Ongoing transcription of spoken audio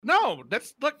No,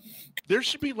 that's look. There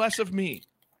should be less of me.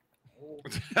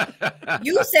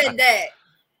 You said that.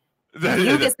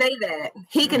 You can say that.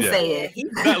 He can say it. He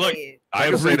can Look, say it. I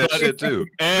can say that shit too.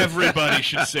 Everybody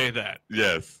should say that.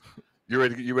 Yes. You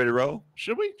ready to roll?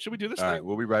 Should we? Should we do this? All thing? right,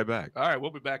 we'll be right back. All right,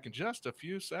 we'll be back in just a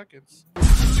few seconds.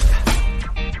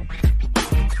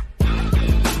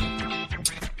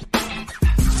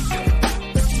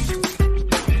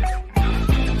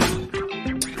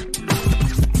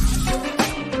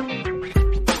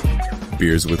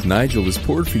 Beers with Nigel is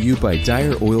poured for you by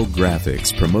Dire Oil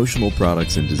Graphics, promotional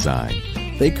products and design.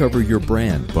 They cover your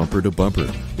brand bumper to bumper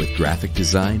with graphic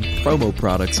design, promo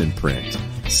products, and print.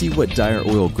 See what Dire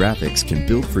Oil Graphics can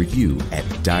build for you at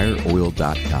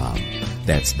direoil.com.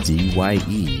 That's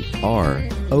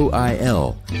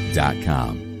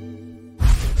DYEROIL.com.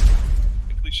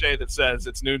 Cliche that says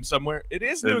it's noon somewhere. It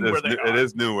is noon where they are. It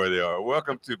is noon where they are.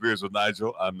 Welcome to Beers with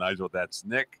Nigel. I'm Nigel. That's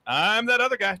Nick. I'm that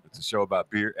other guy. It's a show about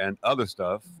beer and other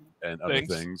stuff and other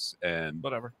things. And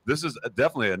whatever. This is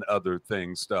definitely an other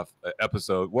thing stuff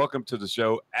episode. Welcome to the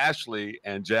show, Ashley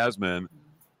and Jasmine,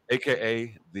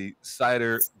 a.k.a. the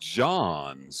Cider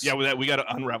Johns. Yeah, we got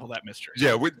to unravel that mystery.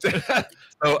 Yeah.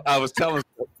 So I was telling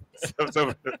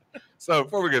so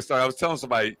before we get started, I was telling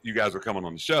somebody you guys were coming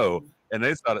on the show, and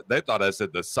they thought I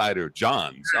said the Cider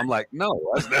Johns. I'm like, no,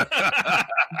 that's not.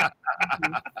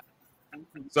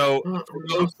 So for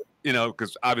those,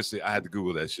 because obviously I had to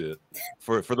Google that shit.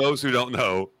 For those who don't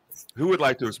know, who would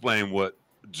like to explain what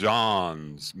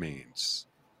Johns means?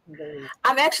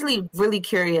 I'm actually really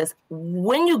curious.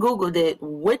 When you Googled it,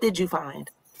 what did you find?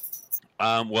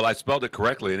 Well, I spelled it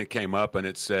correctly, and it came up, and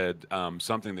it said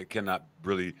something that cannot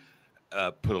really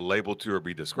put a label to or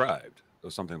be described, or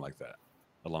something like that,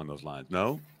 along those lines.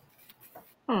 No?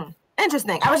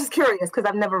 Interesting. I was just curious because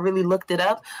I've never really looked it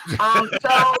up.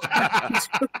 That's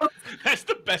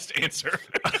the best answer.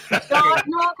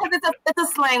 No, because it's a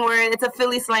slang word. It's a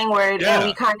Philly slang word, and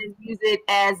we kind of use it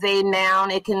as a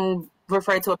noun. It can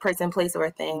refer to a person, place, or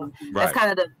a thing. Right. That's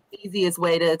kind of the easiest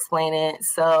way to explain it.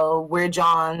 So we're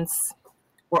Johns.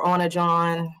 We're on a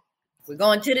John. We're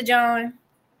going to the John.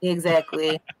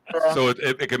 Exactly. So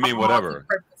it can mean whatever.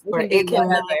 It can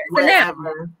mean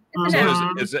whatever.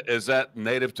 So is that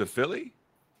native to Philly?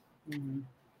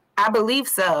 I believe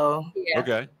so. Yeah.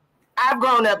 Okay. I've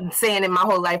grown up saying it my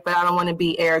whole life, but I don't want to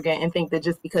be arrogant and think that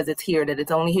just because it's here that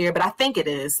it's only here. But I think it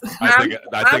is. I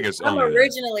think it's I'm only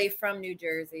originally from New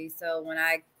Jersey, so when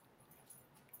I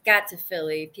got to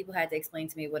Philly, people had to explain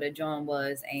to me what a John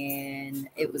was, and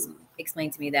it was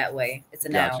explained to me that way. It's a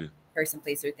noun, person,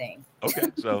 place, or thing. Okay,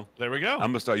 so there we go. I'm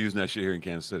gonna start using that shit here in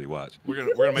Kansas City. Watch.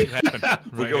 We're gonna make it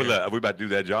happen. We about to do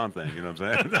that John thing. You know what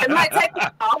I'm saying? It might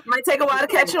take a while to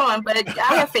catch on, but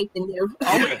I have faith in you.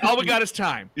 All we got is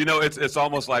time. It's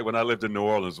almost like when I lived in New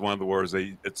Orleans. One of the words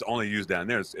it's only used down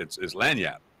there. It's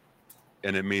lagniappe,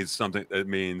 and it means something. It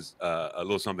means a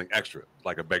little something extra,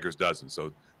 like a baker's dozen.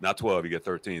 So not 12, you get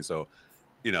 13. So,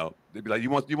 they'd be like,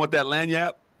 you want that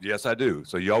lagniappe? Yes, I do.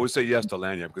 So you always say yes to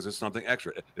lagniappe because it's something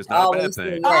extra. It's not a bad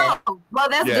thing. Oh, well,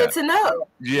 that's good to know.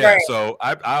 Yeah. Right. So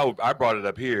I brought it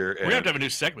up here. We have to have a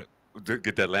new segment.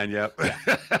 Get that lagniappe. Yeah.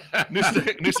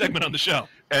 new segment on the show.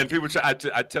 And people I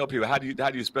tell people, how do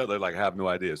you spell it? They're like, I have no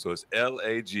idea. So it's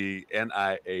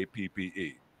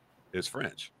Lagniappe. It's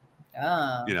French.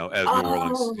 Oh. As New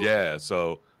Orleans. Yeah.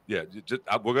 So yeah,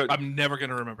 I'm never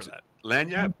gonna remember that.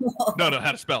 Lagniappe? No,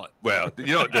 how to spell it. Well, just I'm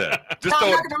not gonna remember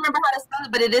how to spell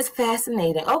it, but it is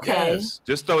fascinating. Okay. Yes.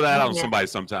 Just throw that on somebody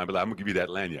sometime, but I'm gonna give you that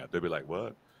lagniappe. They'll be like,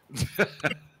 what?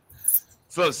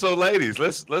 So ladies,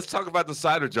 let's talk about the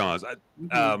Cider Johns.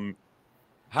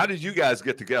 How did you guys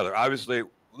get together? Obviously,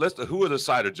 who are the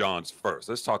Cider Johns first?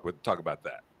 Let's talk about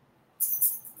that.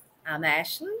 I'm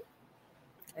Ashley.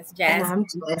 That's Jasmine. And I'm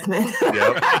Jasmine.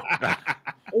 Yep.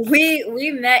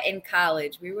 We met in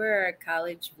college. We were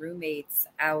college roommates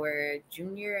our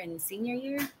junior and senior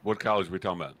year. What college are we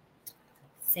talking about?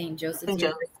 St. Joseph's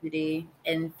University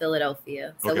in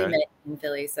Philadelphia. So we met in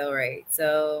Philly. So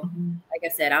like I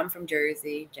said, I'm from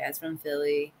Jersey, Jazz from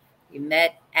Philly. We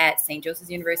met at St. Joseph's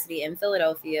University in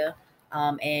Philadelphia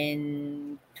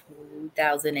in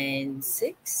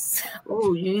 2006.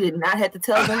 Oh, you did not have to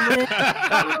tell them that.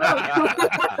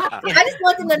 I just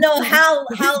want them to know how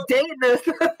dangerous.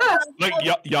 Like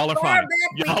y'all are fine.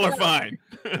 Y'all are fine.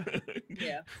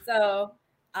 Yeah. So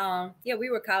we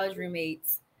were college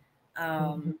roommates.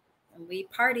 And we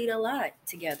partied a lot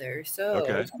together. So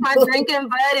my drinking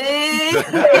buddy.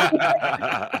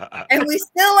 And we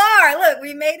still are. Look,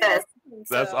 we made it.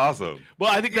 That's awesome.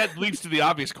 Well, I think that leads to the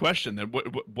obvious question then.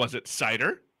 Was it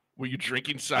cider? Were you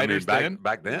drinking ciders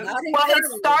back then? Well,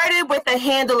 it started with a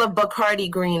handle of Bacardi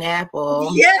Green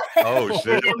Apple. Yeah. Oh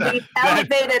shit! And we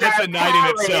elevated that's our a night in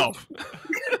palate. itself.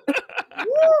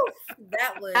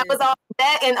 That was all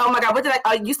that, and oh my god, what did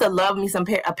I used to love me some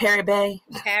a Perry Bay.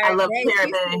 I love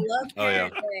Perry Bay. Oh yeah.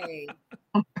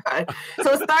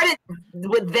 So it started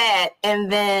with that,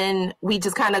 and then we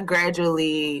just kind of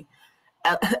gradually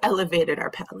elevated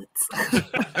our palates.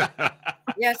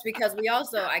 Yes, because we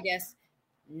also, I guess,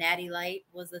 Natty Light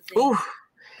was the thing. Ooh.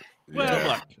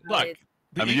 Well, look.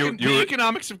 The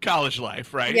economics of college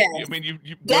life, right? Yes. I mean, you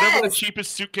whatever the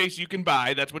cheapest suitcase you can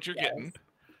buy, that's what you're getting.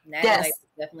 Natty Light is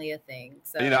definitely a thing.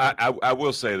 So I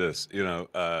will say this.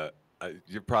 You're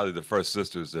probably the first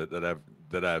sisters that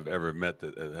I've ever met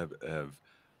that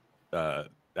have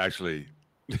actually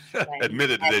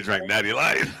admitted that they drank Natty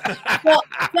Light.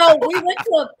 So we went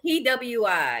to a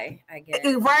PWI, I guess.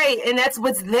 Right, and that's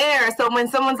what's there. So when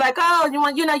someone's like, "Oh,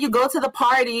 you go to the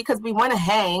party because we want to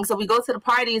hang," so we go to the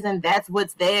parties, and that's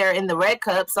what's there in the red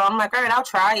cup. So I'm like, "All right, I'll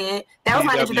try it." That was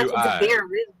my introduction to beer.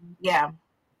 Really. Yeah.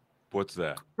 What's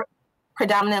that?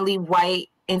 Predominantly white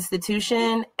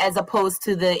institution as opposed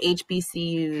to the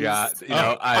HBCUs. Yeah,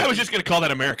 I was just going to call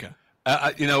that America.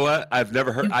 You know what? I've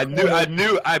never heard.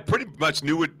 I pretty much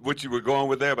knew what you were going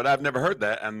with there, but I've never heard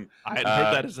that. And I hadn't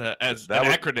heard that as an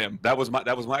acronym. That was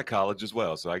my college as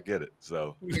well, so I get it.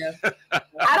 So yeah.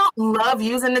 I don't love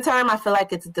using the term. I feel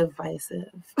like it's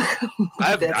divisive.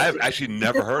 I've actually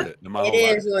never heard it in my whole life.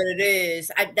 It is what it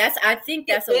is. I think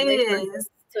that's a way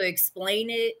to explain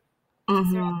it.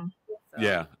 Mm-hmm. So.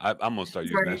 Yeah, I'm gonna start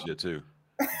using that shit too.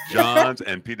 Johns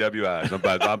and PWIs.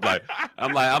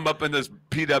 I'm up in this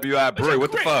PWI brewery.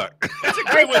 What the fuck? That's a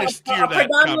great way to steer that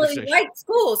predominantly white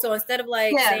school. So instead of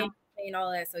saying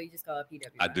all that, so you just call it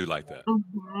PWI. I do like that.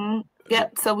 Mm-hmm.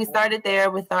 Yep. So we started there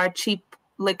with our cheap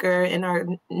liquor and our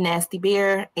nasty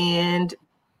beer, and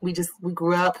we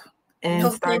grew up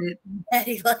and started.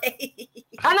 Natty Light.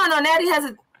 Oh no, Natty has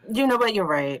a. You know what? You're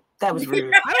right. That was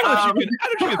rude. I don't know if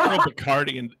you can throw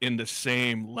Bacardi in the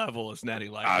same level as Natty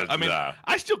Light. I mean,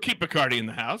 I still keep Bacardi in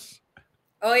the house.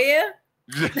 Oh yeah.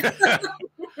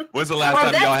 When's the last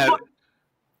time y'all had?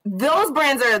 Those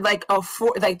brands are like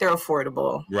they're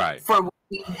affordable, right? For what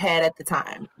we had at the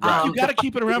time. Right. You got to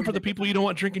keep it around for the people you don't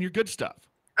want drinking your good stuff.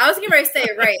 I was getting ready to say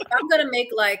it right. If I'm gonna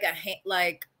make like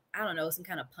I don't know, some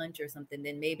kind of punch or something,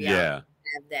 then maybe I'll have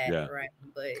that right.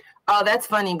 But that's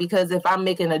funny because if I'm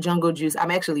making a jungle juice, I'm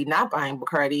actually not buying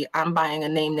Bacardi. I'm buying a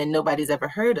name that nobody's ever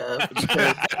heard of. For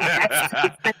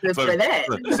that.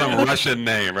 Some Russian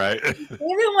name, right?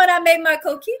 Even when I make my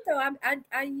coquito,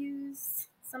 I use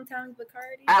sometimes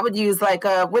Bacardi. I would use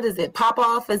what is it?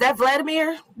 Pop-Off? Is that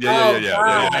Vladimir?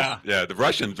 Yeah. The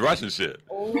Russian shit.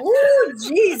 Oh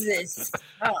Jesus!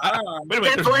 Wait a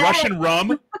minute, there's Russian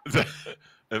rum.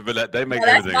 But they make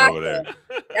everything vodka. over there.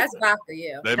 That's vodka,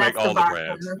 yeah. They make all the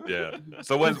brands. Yeah.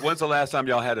 So when's the last time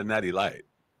y'all had a Natty Light?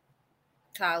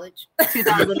 College.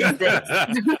 2006.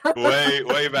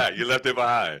 way back. You left it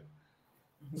behind.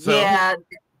 So, yeah.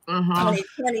 Mm-hmm.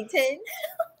 2010.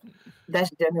 That's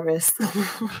generous.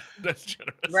 That's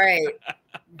generous. Right.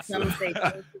 Some say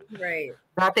right.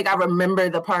 I think I remember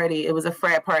the party. It was a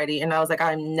frat party, and I was like,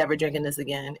 I'm never drinking this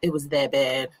again. It was that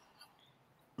bad.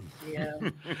 Yeah.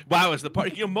 Wow, is the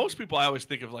party? Most people I always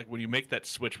think of when you make that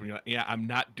switch when you're like, I'm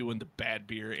not doing the bad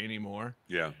beer anymore.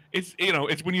 Yeah. It's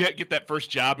it's when you get that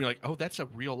first job and you're like, oh, that's a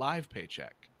real live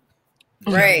paycheck.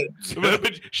 Right.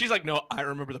 She's like, no, I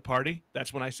remember the party.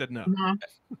 That's when I said no. Mm-hmm.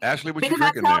 Ashley, what you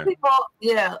drinking there? People,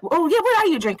 yeah. Oh yeah, what are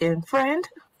you drinking, friend?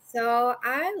 So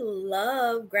I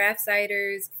love Graft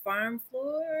Cider's Farm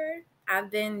Floor. I've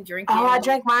been drinking. Oh, I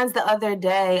drank mine the other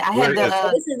day. I had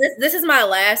this is my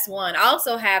last one. I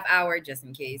also have our, just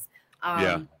in case,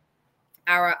 our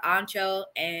Ancho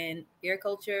and Beer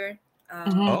Culture.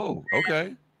 Oh,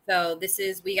 okay. So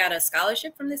we got a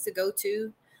scholarship from this to go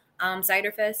to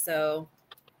Cider Fest. So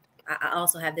I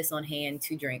also have this on hand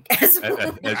to drink as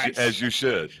well. As you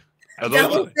should.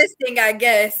 Double fisting, I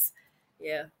guess.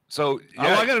 Yeah. So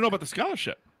I got to know about the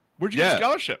scholarship. Where'd you get the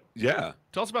scholarship? Yeah.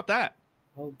 Tell us about that.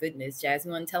 Oh goodness, Jazz,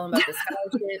 you want to tell them about the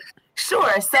scholarship?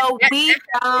 Sure. So we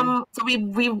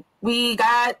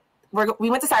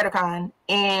went to CiderCon,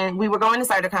 and we were going to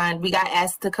CiderCon. We got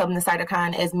asked to come to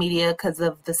CiderCon as media because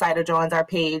of the Cider Jones, our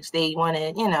page. They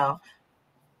wanted,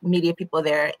 media people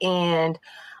there, and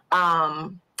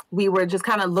we were just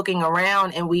kind of looking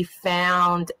around, and we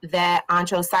found that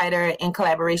Ancho Cider, in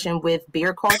collaboration with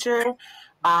Beer Culture,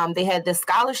 they had this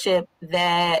scholarship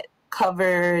that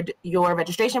covered your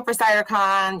registration for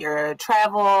CiderCon, your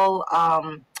travel,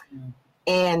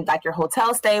 and like your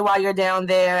hotel stay while you're down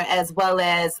there, as well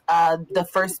as the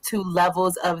first 2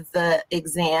 levels of the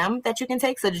exam that you can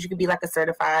take so that you can be like a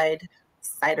certified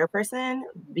cider person,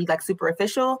 be like super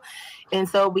official. And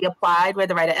so we applied, we had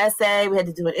to write an essay, we had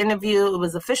to do an interview, it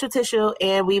was official tissue,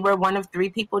 and we were one of 3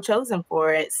 people chosen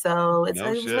for it. So it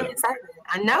was really exciting.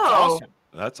 I know.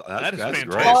 That's fantastic.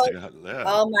 Great.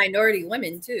 All minority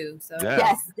women too. So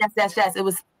yes.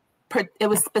 It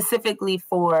was specifically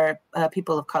for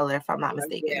people of color, if I'm not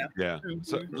mistaken. Yeah.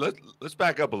 So let's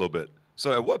back up a little bit.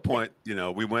 So at what point,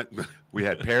 we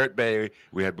had Parrot Bay,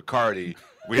 we had Bacardi.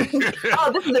 This is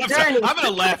a journey. I'm going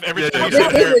to laugh every time you say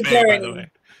Parrot Bay, by the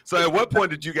way. So at what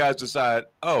point did you guys decide,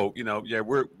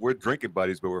 we're drinking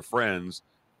buddies, but we're friends.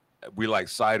 We like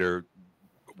cider.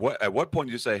 At what point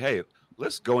did you say, hey,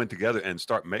 let's go in together and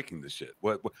start making this shit?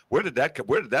 Where did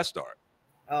that start?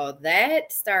 Oh,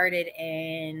 that started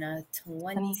in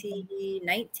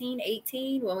 2019,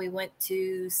 18, when we went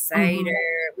to cider.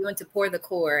 We went to Pour the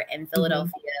Core in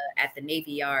Philadelphia at the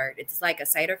Navy Yard. It's like a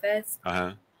cider fest.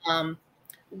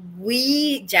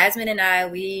 Jasmine and I,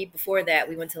 before that,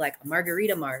 we went to like a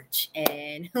margarita march,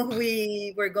 and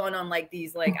we were going on like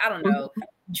these, like, I don't know,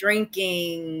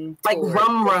 drinking like tours.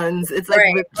 Rum runs. It's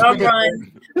like rum runs,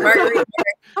 margarita.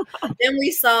 Then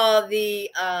we saw the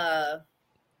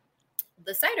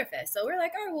cider fest. So we're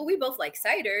like, oh, well, we both like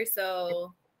cider,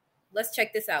 so let's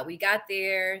check this out. We got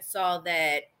there, saw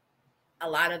that a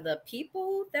lot of the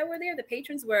people that were there, the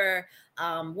patrons, were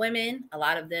women. A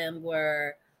lot of them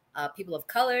were people of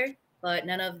color, but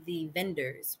none of the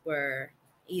vendors were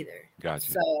either.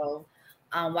 Gotcha. So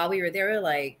while we were there, we were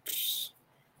like,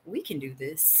 we can do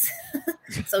this.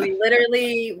 So we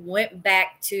literally went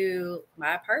back to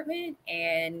my apartment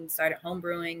and started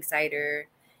homebrewing cider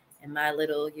in my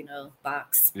little,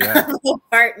 box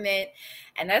apartment.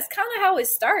 And that's kind of how it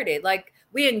started. Like,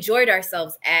 we enjoyed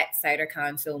ourselves at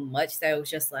CiderCon so much that it was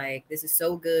just like, this is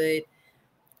so good.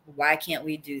 Why can't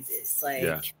we do this?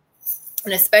 Like,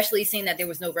 and especially seeing that there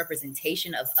was no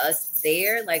representation of us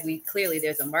there. Like,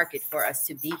 there's a market for us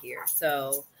to be here.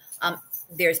 So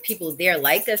there's people there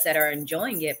like us that are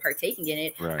enjoying it, partaking in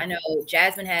it. Right. I know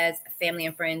Jasmine has family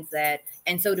and friends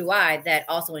and so do I, that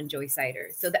also enjoy cider.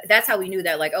 So that's how we knew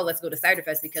that, like, oh, let's go to Cider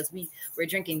Fest, because we were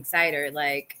drinking cider,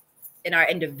 like, in our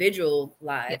individual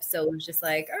lives. So it was just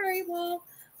like, all right, well,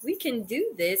 we can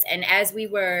do this. And as we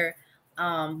were,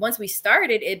 once we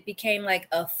started, it became like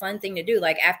a fun thing to do.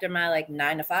 Like, after my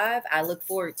 9 to 5, I look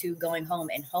forward to going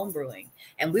home and home brewing.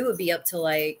 And we would be up to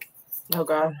like, oh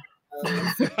God,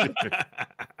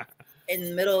 in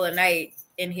the middle of the night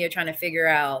in here trying to figure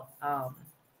out how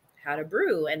to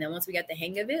brew. And then once we got the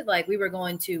hang of it, like, we were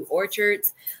going to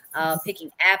orchards, picking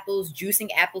apples, juicing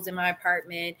apples in my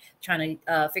apartment, trying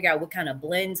to figure out what kind of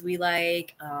blends we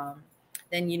like.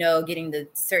 Then, getting the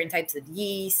certain types of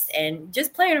yeast and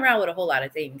just playing around with a whole lot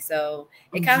of things. So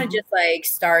it kind of just like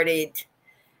started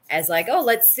as like, oh,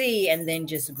 let's see. And then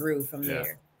just grew from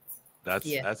there.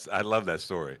 That's I love that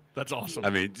story. That's awesome.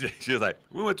 I mean, she was like,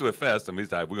 we went to a fest and we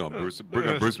thought we're gonna brew some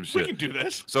shit. We can do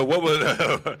this. So what was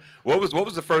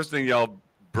the first thing y'all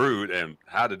brewed, and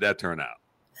how did that turn out?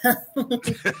 It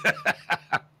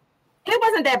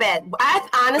wasn't that bad.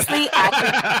 I think that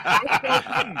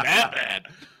bad.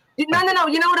 No.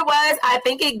 You know what it was? I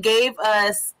think it gave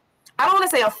us, I don't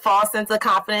want to say a false sense of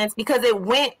confidence, because it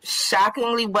went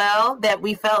shockingly well that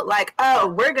we felt like, oh,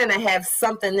 we're going to have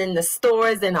something in the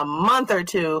stores in a month or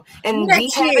two. And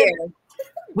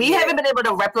we haven't been able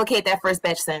to replicate that first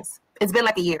batch since. It's been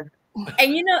like a year.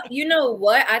 And you know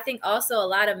what? I think also a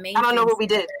lot of mainstream. I don't know what we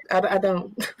did. I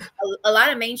don't. A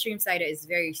lot of mainstream cider is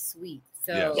very sweet.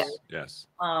 So yes.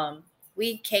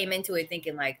 We came into it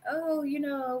thinking like, oh,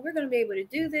 we're going to be able to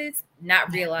do this, not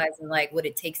realizing like what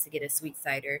it takes to get a sweet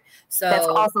cider. So that's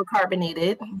also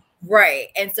carbonated. Right.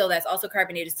 And so that's also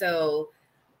carbonated. So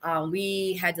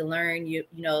we had to learn,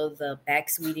 the back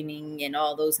sweetening and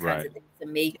all those kinds of things to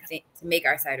make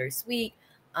our cider sweet,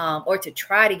 or to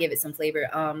try to give it some flavor.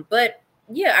 But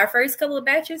yeah, our first couple of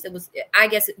batches, it was, I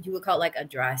guess you would call it like a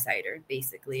dry cider,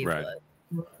 basically. Right. But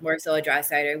more so a dry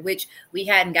cider, which we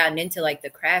hadn't gotten into like the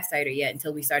craft cider yet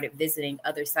until we started visiting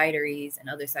other cideries and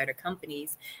other cider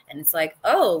companies. And it's like,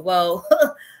 oh, well,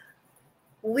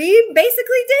 we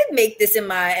basically did make this in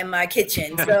my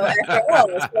kitchen. So after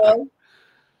all,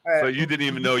 so you didn't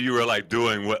even know you were like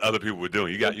doing what other people were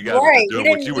doing. You guys were doing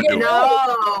what you were doing.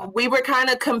 No, we were kind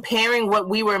of comparing what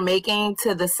we were making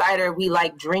to the cider we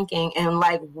like drinking, and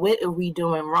like, what are we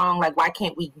doing wrong? Like, why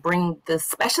can't we bring this,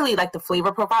 especially like the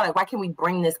flavor profile? Like, why can't we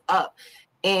bring this up?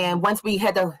 And once we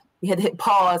had to hit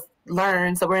pause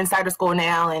learn. So we're in cider school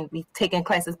now, and we've taken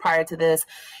classes prior to this.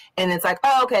 And it's like,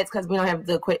 oh, okay, it's because we don't have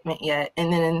the equipment yet.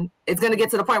 And then it's going to get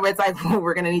to the point where it's like,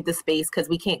 we're going to need the space because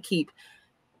we can't keep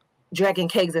dragging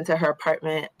kegs into her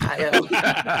apartment.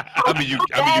 I mean, you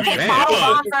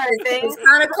it's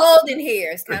kind of cold in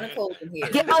here.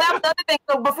 Yeah, no, that was the other thing.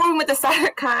 So before we went to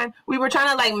CiderCon, we were trying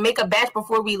to like make a batch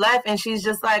before we left, and she's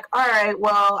just like, all right,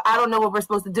 well, I don't know what we're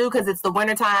supposed to do because it's the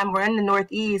wintertime. We're in the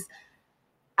Northeast.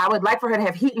 I would like for her to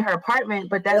have heat in her apartment,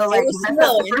 but that'll like mess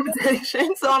up the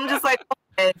fermentation. So I'm just like,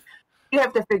 okay, you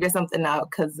have to figure something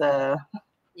out because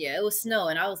yeah, it was snow,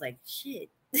 and I was like, shit.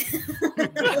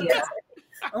 Yeah.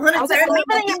 I was like, leave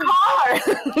it in your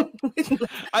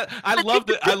car. I love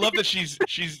that. I love that she's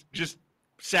just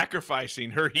sacrificing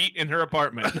her heat in her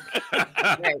apartment.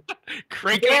 Right.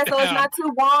 Crank yeah, it so down. it's not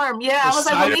too warm. Yeah, I was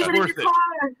like, well, leave it in your car.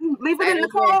 Leave it in the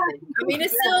car. I mean,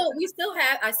 it's still.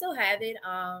 I still have it.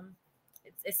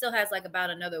 It still has like about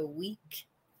another week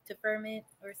to ferment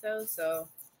or so. So.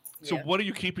 So Yeah. what are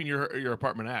you keeping your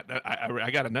apartment at? I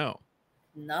got to know.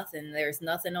 Nothing. There's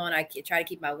nothing on. I try to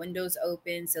keep my windows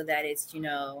open so that it's,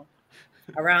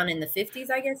 around in the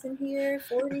 50s, I guess, in here,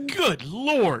 40s. Good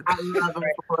Lord. I love them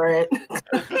for it.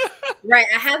 Right.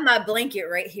 I have my blanket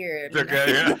right here. Okay,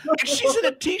 yeah. And she's in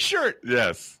a t-shirt.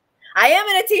 Yes. I am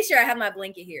in a t-shirt. I have my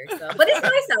blanket here. So, but it's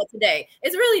nice out today.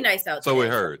 It's really nice out today. So we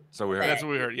heard. That's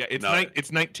what we heard. Yeah,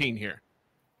 it's 19 here.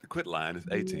 The quit line is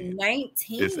 18.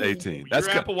 19. It's 18. Your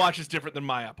Apple Watch is different than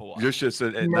my Apple Watch. Your shit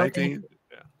said at 19.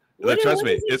 What Trust is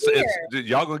me, it it's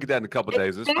y'all gonna get that in a couple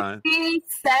days. It's fine.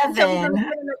 57.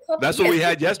 That's what we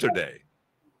had yesterday.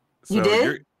 You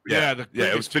did? Yeah,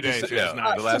 it was 56. Yeah,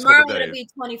 the last tomorrow couple days. it'll be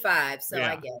 25. So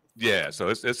I guess. Yeah, so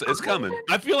it's coming.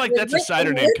 I feel like that's a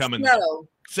cider name coming.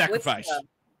 Sacrifice.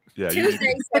 Yeah,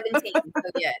 Tuesday 17th.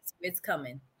 So yes, it's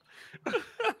coming.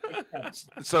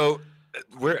 So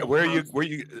where are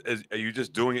you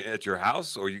just doing it at your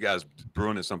house, or are you guys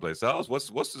brewing it someplace else?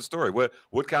 What's the story?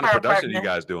 What kind of production are you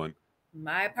guys doing?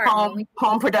 My apartment.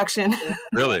 Home production.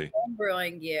 Really? Home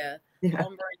brewing, yeah. Home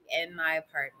brewing in my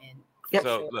apartment. Yep.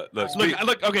 So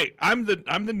look. Okay, I'm the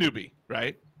newbie,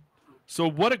 right? So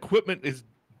what equipment is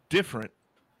different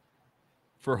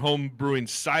for home brewing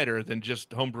cider than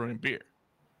just home brewing beer?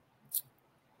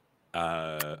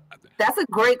 That's a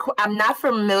great. I'm not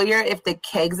familiar if the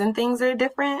kegs and things are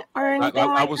different or anything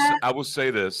I will say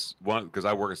this one because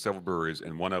I work at several breweries,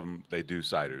 and one of them they do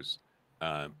ciders,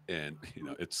 and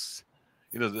it's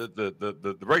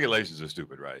the regulations are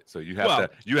stupid, right? So you have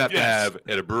to have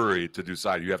at a brewery to do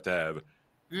cider, you have to have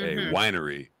a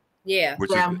winery,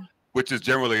 which is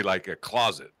generally like a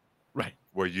closet, right,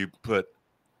 where you put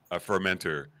a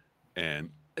fermenter, and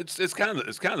it's kind of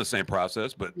the same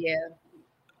process, but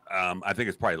I think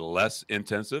it's probably less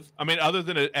intensive. I mean, other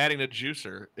than adding a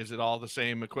juicer, is it all the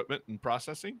same equipment and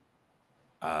processing?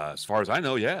 As far as I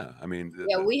know, yeah. I mean,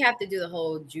 we have to do the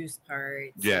whole juice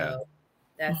part. Yeah, so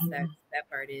that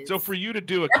part is. So for you to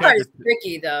do that part is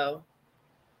tricky, though.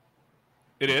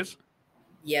 It is.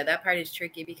 Yeah, that part is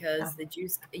tricky because the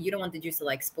juice. You don't want the juice to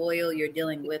like spoil. You're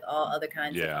dealing with all other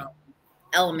kinds of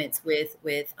elements with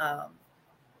apple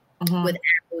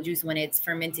juice when it's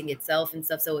fermenting itself and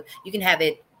stuff. So you can have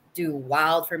it do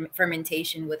wild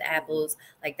fermentation with apples,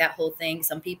 like that whole thing.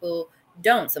 Some people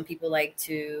don't. Some people like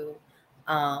to,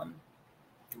 I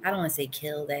don't want to say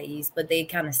kill that yeast, but they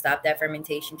kind of stop that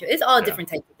fermentation too. It's all different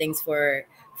types of things for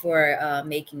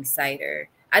making cider.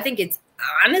 I think it's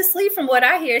honestly, from what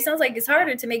I hear, it sounds like it's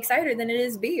harder to make cider than it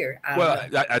is beer.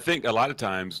 I think a lot of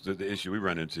times the issue we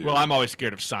run into. Well, I'm always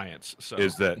scared of science. So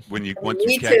is that once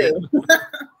you keg it,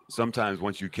 sometimes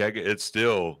once you keg it, it's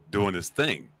still doing its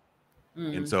thing.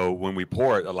 And so when we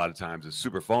pour it, a lot of times it's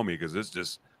super foamy because it's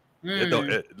just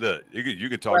look, you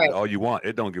can talk it all you want.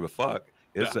 It don't give a fuck.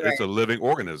 It's a living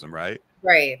organism, right?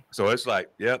 Right. So it's like,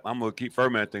 I'm gonna keep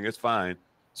fermenting. It's fine.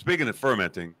 Speaking of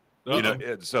fermenting,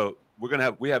 so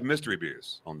we have mystery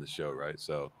beers on the show, right?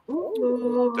 So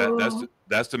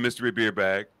that's the mystery beer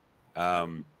bag.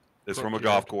 It's from a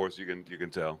golf course. You can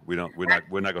tell. We're not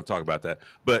going to talk about that.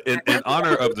 But in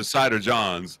honor of the Cider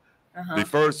Johns, the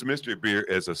first mystery beer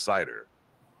is a cider.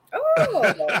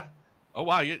 Oh, oh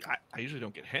wow! I usually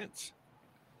don't get hints.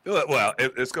 Well,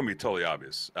 it's going to be totally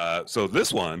obvious. So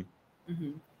this one,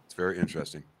 it's very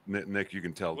interesting. Nick, you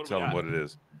can tell them what it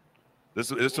is.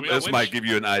 This might give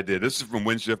you an idea. This is from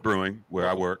Windshift Brewing, where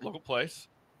I work. Local place.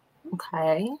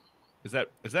 Okay. Is that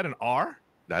an R?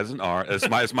 That is an R.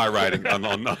 It's my writing on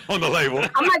the label.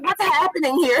 I'm like, what's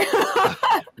happening here?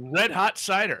 Red hot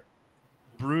cider,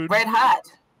 brewed. Red hot.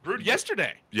 Brewed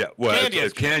yesterday. Yeah, well,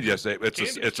 it's canned yesterday.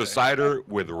 It's a cider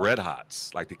with red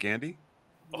hots, like the candy.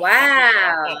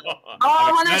 Wow. Oh,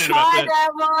 I want to excited about try this. that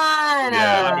one.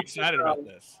 Yeah. I'm excited about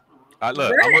this.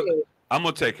 Look, Right. I'm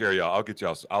gonna take care of y'all. I'll get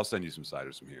y'all. I'll send you some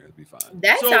ciders from here. It'll be fine.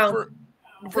 That So sounds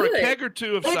for a good. keg or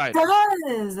two of It cider.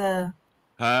 does.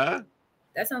 Huh?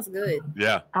 That sounds good.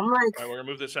 Yeah. I'm like, All right, we're gonna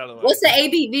move this out of the way. What's the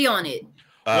ABV on it?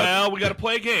 Well, we got to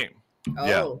play a game.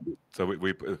 Yeah. Oh, So we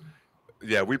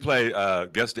play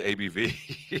guess the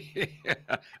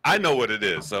ABV. I know what it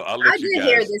is, so I'll let I you did guys.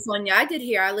 hear this one. Yeah, I did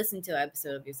hear. I listened to an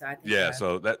episode of your side. Yeah,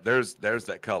 so there's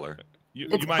that color. You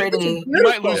it's might pretty. you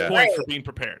might lose Yeah. points for being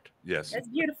prepared. Yes, That's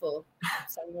beautiful.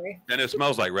 Sorry. and it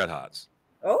smells like Red Hots.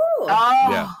 Oh, Oh,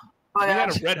 Yeah. my We had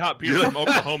gosh. a red hot beer from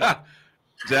Oklahoma.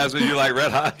 Jasmine, you like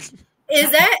Red Hots? is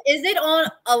it on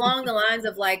along the lines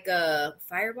of like a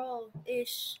Fireball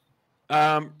ish?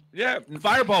 Yeah,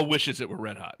 Fireball wishes it were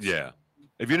red hot. yeah.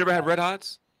 Have you never had Red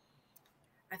Hots?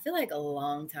 I feel like a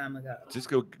long time ago. Just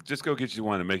go get you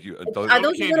one and make you. Are little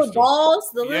those candy little stores.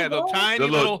 balls? The Yeah, little the balls? tiny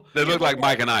little. They look like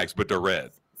Mike and Ike's, but they're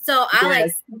red. So I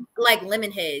Yes. like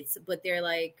lemon heads, but they're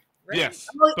like red. Yes,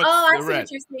 Oh, but I they're see red.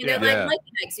 what you're saying. Yeah. They're Yeah. like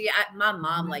Mike. So yeah, my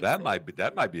mom likes That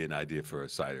them. might be an idea for a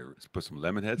cider. Put some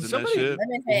lemon heads in Somebody- that shit.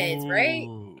 lemon heads, right?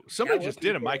 Ooh, somebody That just would be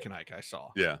did a good. Mike and Ike. I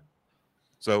saw. Yeah.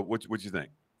 So what you think?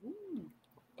 Mm,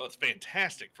 Oh, it's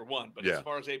fantastic for one, but Yeah. as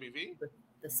far as ABV,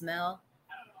 the smell.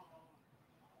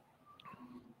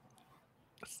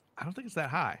 I don't think it's that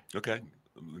high. Okay,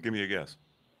 give me a guess.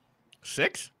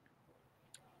 6?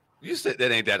 You said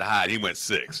that ain't that high. And he went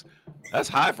 6. That's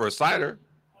high for a cider.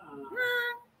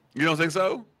 You don't think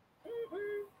so?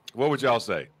 What would y'all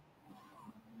say?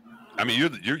 I mean,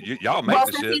 y'all make Well,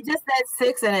 the since shit. he just said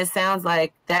 6, and it sounds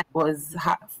like that was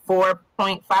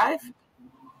 4.5.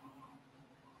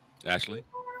 Ashley,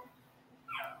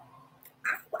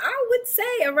 I would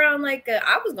say around like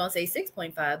I was gonna say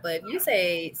 6.5, but if you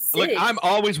say 6, Look, I'm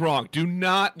always wrong. Do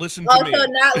not listen to also me.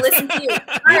 not listen to you.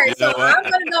 All right, You so know what?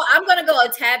 I'm gonna go a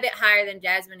tad bit higher than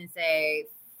Jasmine and say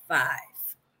 5.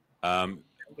 I'll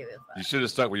give it a you 5. should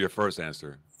have stuck with your first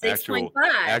answer. 6.5.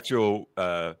 Actual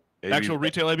Actual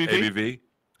retail ABV. ABV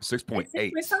 6.8.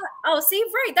 6.5. Oh, see,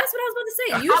 right. That's what I was about to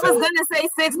say. I Usually, was gonna say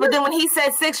 6, but then when he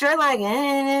said 6, you're like, So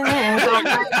I'm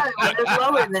like, oh, it's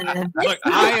lower than. Look,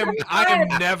 I am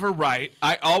never right.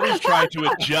 I always try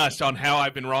to adjust on how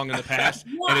I've been wrong in the past,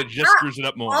 and it just screws it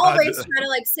up more. always try to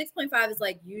like 6.5 is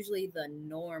like usually the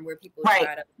norm where people Right.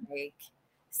 try to like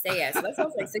stay at. So that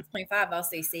sounds like 6.5. I'll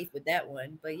stay safe with that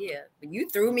one. But yeah, but you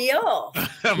threw me off.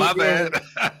 My bad.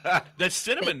 That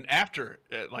cinnamon after,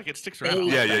 like it sticks around.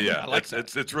 Yeah, yeah. I like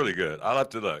that. It's really good. I'll have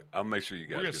to look. I'll make sure you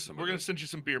guys We're get gonna some. we're gonna send you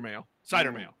some beer mail,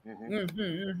 cider mail.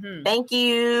 Thank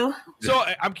you. So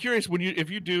I'm curious if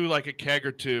you do like a keg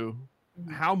or two,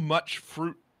 Mhm. how much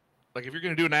fruit? Like if you're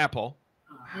gonna do an apple,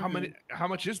 Mhm. how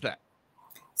much is that?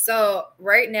 So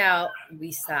right now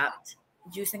we stopped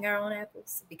juicing our own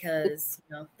apples because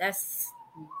that's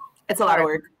It's a lot of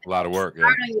work. A lot of work. Yeah.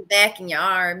 hard on your back and your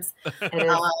arms. It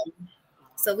is.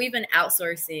 So we've been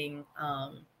outsourcing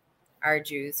our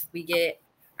juice. We get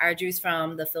our juice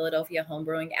from the Philadelphia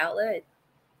Homebrewing Outlet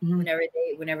Mhm.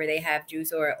 whenever they have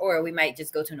juice, or we might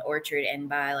just go to an orchard and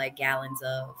buy like gallons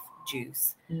of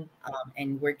juice Mhm.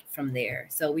 and work from there.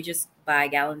 So we just buy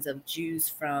gallons of juice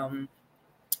from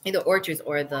either orchards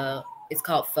or it's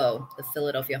called FO, the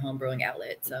Philadelphia Homebrewing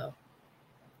Outlet. So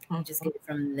we just get it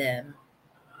from them.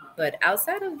 But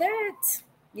outside of that,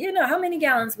 how many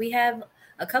gallons? We have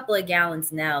a couple of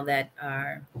gallons now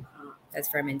that's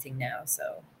fermenting now.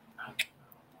 So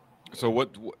So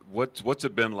what's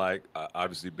it been like?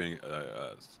 Obviously, being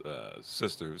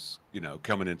sisters,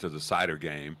 coming into the cider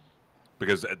game,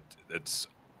 because it's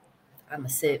I'm a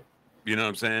sip. you know what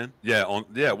I'm saying? Yeah.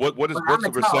 What's Well, the I'm a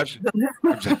talk. reception?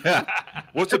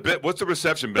 What's the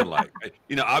reception been like?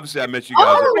 Obviously, I met you guys.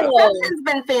 Oh, It's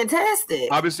been fantastic.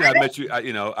 Obviously, I met you.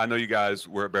 I know you guys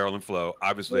were at Barrel and Flow.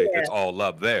 Obviously, Yeah. it's all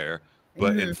love there.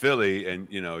 But in Mhm. Philly, and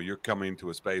you're coming to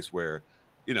a space where,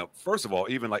 first of all,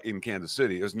 even like in Kansas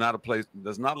City, there's not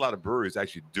a lot of breweries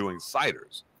actually doing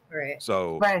ciders. right.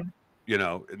 So Right.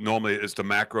 normally it's the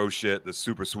macro shit that's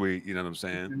super sweet. You know what I'm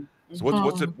saying? Mhm.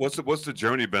 So what's the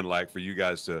journey been like for you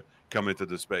guys to come into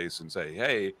the space and say,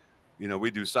 hey,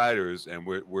 we do ciders and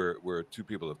we're two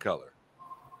people of color.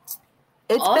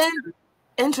 It's Awesome. been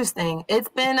interesting. It's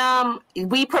been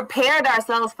we prepared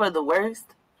ourselves for the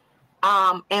worst.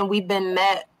 And we've been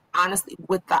met honestly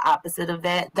with the opposite of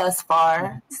that thus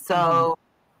far. So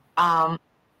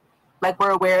like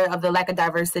we're aware of the lack of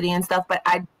diversity and stuff, but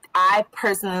I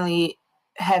personally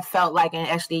have felt like, and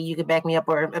actually you could back me up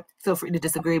or feel free to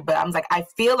disagree, but I was like, I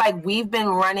feel like we've been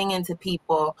running into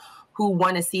people who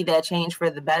want to see that change for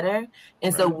the better.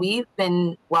 And so we've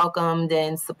been welcomed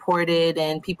and supported,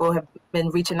 and people have been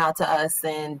reaching out to us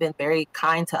and been very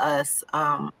kind to us.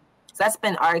 So that's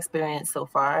been our experience so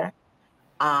far.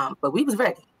 But we was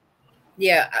ready.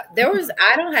 Yeah,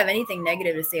 I don't have anything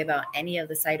negative to say about any of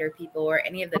the cider people or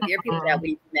any of the beer people that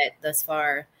we've met thus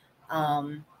far.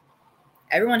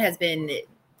 Everyone has been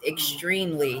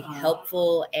extremely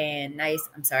helpful and nice.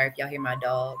 I'm sorry if y'all hear my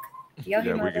dog. We can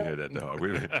hear that dog.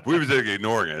 We were just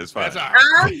ignoring it. It's fine.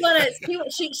 I'm gonna.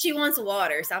 She wants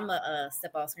water, so I'm gonna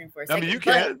step off screen for a second. I mean, you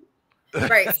can.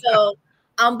 Right. So,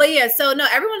 but yeah. So no,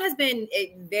 everyone has been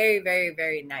very, very,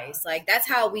 very nice. Like that's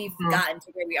how we've gotten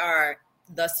to where we are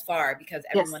thus far, because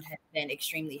everyone has been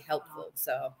extremely helpful.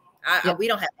 So we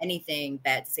don't have anything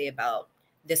bad to say about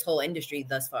this whole industry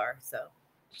thus far.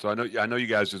 So I know you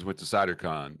guys just went to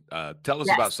CiderCon. Tell us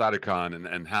about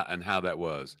CiderCon and how that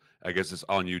was. I guess it's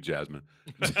on you, Jasmine.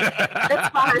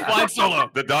 Flying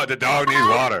solo. The dog needs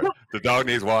water. The dog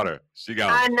needs water. She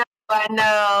gone. I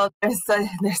know.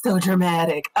 They're so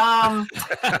dramatic. Yeah,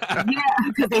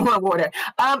 because they want water.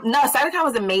 No, CiderCon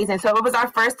was amazing. So it was our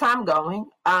first time going.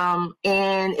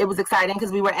 And it was exciting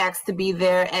because we were asked to be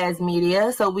there as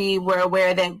media. So we were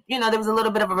aware that, there was a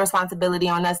little bit of a responsibility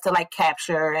on us to like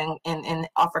capture and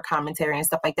offer commentary and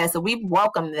stuff like that. So we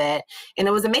welcomed that. And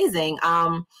it was amazing.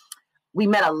 We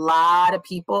met a lot of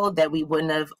people that we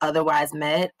wouldn't have otherwise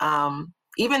met.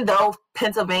 Even though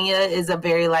Pennsylvania is a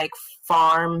very like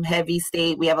farm heavy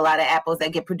state, we have a lot of apples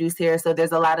that get produced here. So there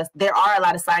are a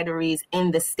lot of cideries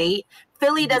in the state.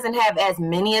 Philly doesn't have as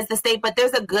many as the state, but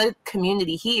there's a good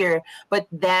community here. But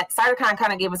that CiderCon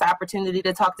kind of gave us the opportunity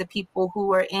to talk to people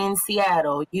who are in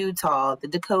Seattle, Utah, the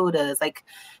Dakotas, like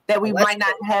that we might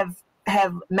not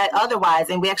have met otherwise.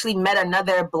 And we actually met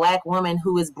another Black woman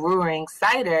who is brewing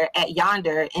cider at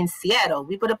Yonder in Seattle.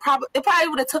 It probably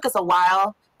would have took us a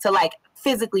while to like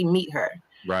physically meet her.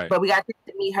 Right. But we got to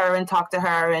meet her and talk to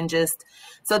her, and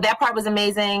so that part was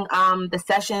amazing. The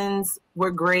sessions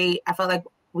were great. I felt like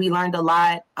we learned a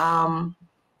lot.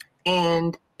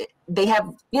 And they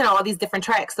have, all these different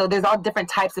tracks. So there's all different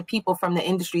types of people from the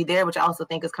industry there, which I also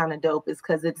think is kind of dope, is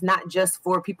because it's not just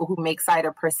for people who make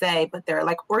cider per se, but there are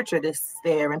like orchardists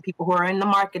there and people who are in the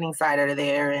marketing side are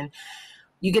there. And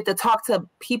you get to talk to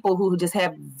people who just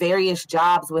have various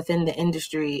jobs within the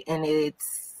industry, and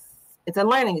it's a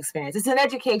learning experience. It's an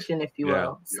education, if you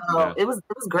will. So it was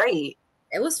great.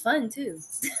 It was fun too.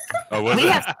 Oh, was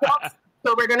it?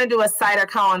 So we're gonna do a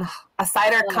CiderCon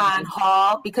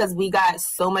haul because we got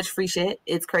so much free shit.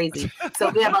 It's crazy. So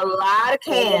we have a lot of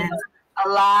cans, a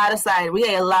lot of cider. We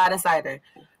ate a lot of cider.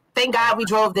 Thank God we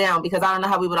drove down, because I don't know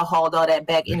how we would have hauled all that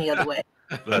back any other way.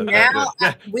 Now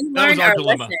we learned our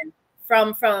lesson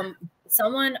from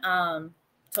someone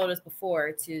told us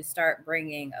before to start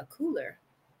bringing a cooler.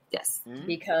 Yes.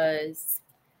 Because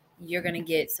you're going to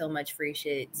get so much free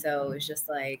shit. So it's just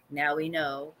like, now we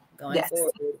know going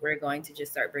forward, we're going to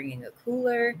just start bringing a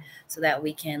cooler so that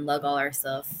we can lug all our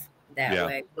stuff that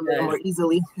way. A little more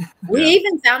easily. We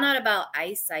even found out about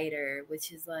ice cider,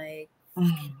 which is like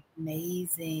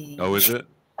amazing. Oh, is it?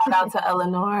 Shout out to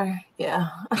Eleanor. Yeah.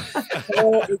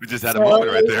 We just had a moment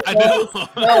right there. I know.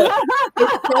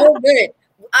 It's so good.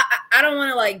 I don't want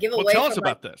to like give away. Tell us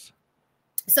about this.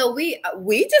 So we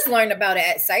just learned about it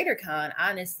at CiderCon,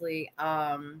 honestly.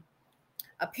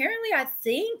 Apparently, I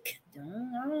think,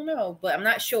 I don't know, but I'm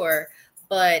not sure.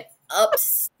 But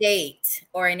upstate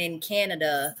or in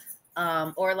Canada,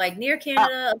 or like near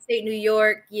Canada, upstate New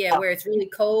York, where it's really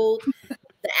cold,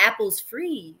 the apples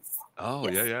freeze. Oh,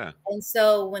 yeah. And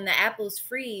so when the apples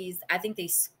freeze, I think they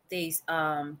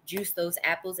juice those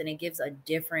apples, and it gives a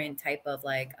different type of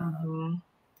like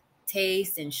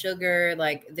taste and sugar.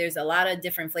 Like there's a lot of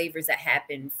different flavors that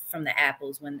happen from the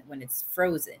apples when it's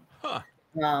frozen.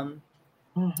 And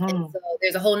so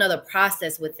there's a whole nother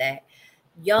process with that.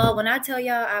 Y'all, when I tell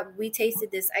y'all we tasted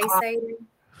this ice cider.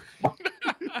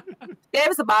 Gave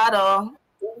us a bottle.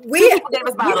 We gave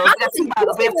us bottles. We got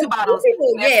 2 bottles. We have 2 bottles. Two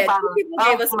people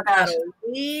gave us a bottle.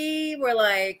 We were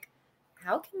like,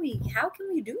 how can we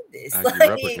do this? How can you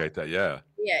replicate that? Yeah,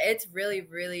 it's really,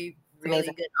 really, really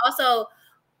good. Also,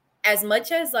 as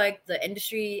much as like the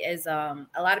industry is, a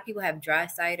lot of people have dry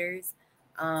ciders,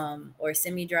 or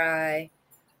semi-dry.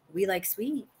 We like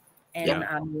sweet,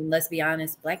 and let's be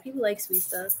honest, Black people like sweet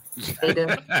stuff. They do.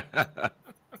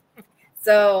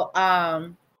 So,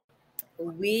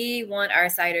 we want our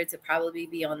cider to probably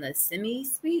be on the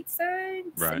semi-sweet side,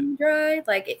 semi-dry,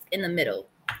 like in the middle.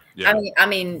 Yeah. I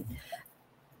mean,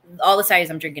 all the ciders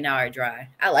I'm drinking now are dry.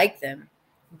 I like them,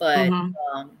 but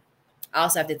I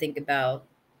also have to think about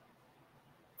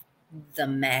the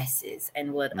masses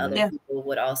and what other people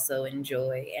would also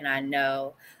enjoy. And I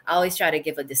know I always try to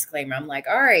give a disclaimer. I'm like,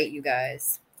 all right, you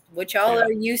guys, what y'all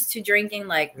are used to drinking,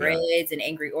 like Reds and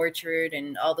Angry Orchard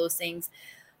and all those things,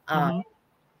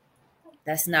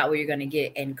 that's not what you're going to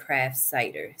get in craft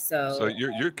cider. So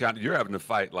you're having to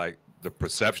fight like the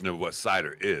perception of what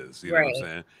cider is. You know what I'm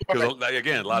saying? Because like,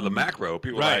 again, a lot of the macro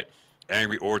people like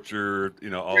Angry Orchard, you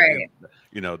know, all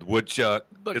the Woodchuck.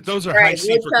 But those are high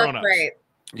C for grown-ups.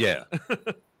 Yeah.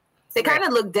 They kind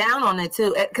of look down on it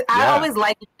too. I always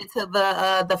liken it to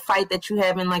the fight that you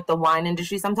have in like the wine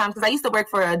industry sometimes, because I used to work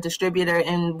for a distributor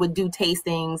and would do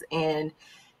tastings, and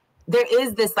there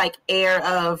is this like air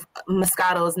of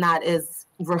Moscato is not as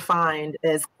refined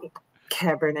as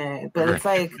Cabernet, but it's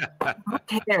like,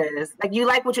 who cares? Like, you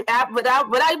like what you add. What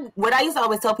I used to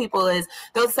always tell people is,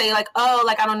 they'll say like, oh,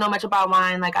 like I don't know much about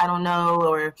wine, like I don't know,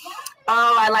 or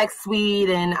oh, I like sweet,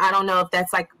 and I don't know if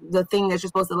that's like the thing that you're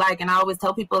supposed to like. And I always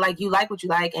tell people like, you like what you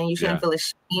like, and you shouldn't feel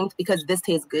ashamed because this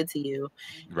tastes good to you.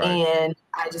 And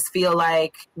I just feel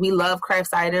like we love craft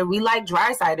cider, we like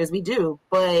dry ciders, we do,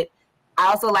 but I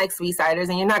also like sweet ciders,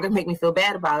 and you're not gonna make me feel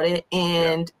bad about it.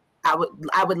 And I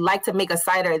would like to make a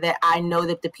cider that I know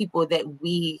that the people that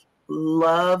we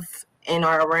love and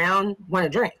are around want to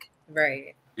drink.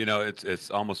 Right. You know, it's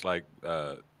almost like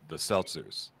the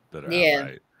seltzers that are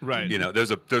out, right. You know, there's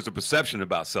a perception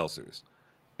about seltzers,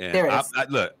 and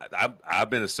I've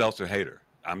been a seltzer hater.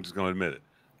 I'm just going to admit it.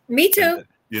 Me too. And,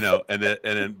 you know, and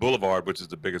then Boulevard, which is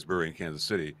the biggest brewery in Kansas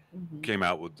City, came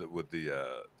out with the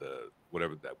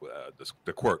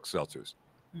Quirk seltzers.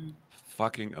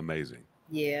 Fucking amazing.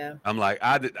 Yeah. I'm like,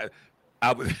 I didn't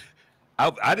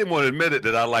want to admit it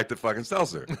that I liked the fucking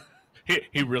seltzer.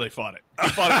 He really fought it. He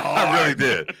fought it hard. I really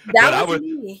did. That was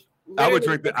me. I would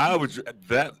drink that. I would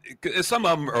that. Some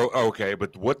of them are okay,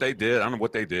 but what they did, I don't know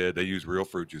what they did. They used real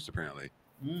fruit juice apparently,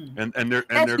 and they're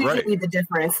great. The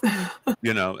difference.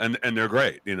 You know, and they're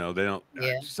great. You know, they don't.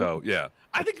 Yeah. So yeah.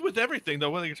 I think with everything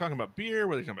though, whether you're talking about beer,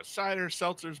 whether you're talking about cider,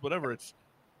 seltzers, whatever, it's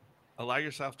allow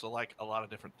yourself to like a lot of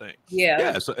different things. Yeah.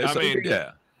 Yeah. So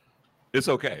it's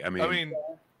okay. I mean,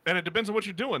 and it depends on what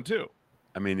you're doing too.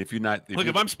 I mean, if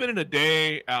I'm spending a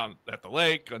day out at the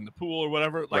lake, on the pool, or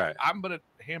whatever, like I'm gonna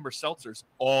hammer seltzers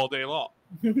all day long.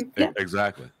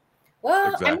 Exactly.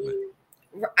 Well, exactly.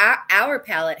 I mean, our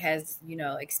palate has, you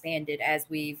know, expanded as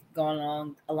we've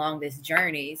gone along this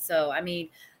journey. So, I mean,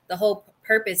 the whole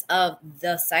purpose of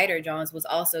the Cider Johns was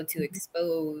also to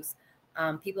expose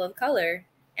people of color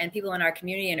and people in our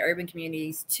community and urban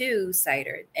communities to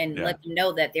cider, and let them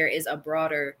know that there is a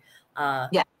broader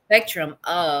spectrum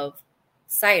of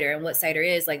cider and what cider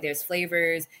is. Like, there's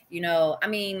flavors, you know. I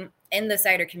mean, in the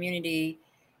cider community,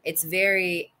 it's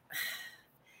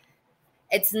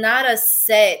not a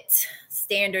set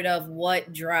standard of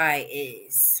what dry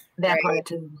is. That part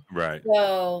too. Right.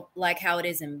 So, like how it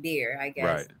is in beer, I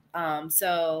guess. Right.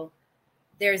 So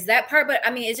there's that part, but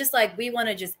I mean, it's just like, we want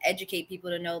to just educate people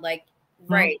to know, like,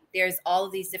 there's all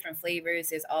of these different flavors,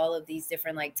 there's all of these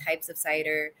different like types of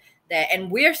cider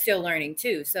and we're still learning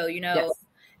too. So, you know,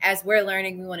 as we're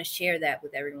learning, we want to share that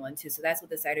with everyone too. So that's what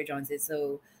the Cider Johns is.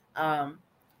 So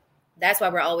that's why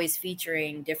we're always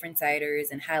featuring different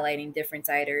ciders and highlighting different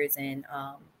ciders and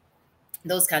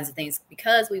those kinds of things,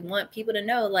 because we want people to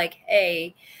know, like,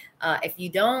 hey, if you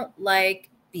don't like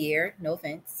beer, no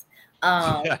offense,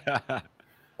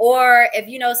 or if,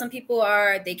 you know, some people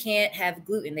they can't have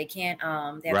gluten, they can't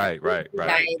they have right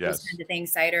diet, those kinds of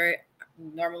things. Cider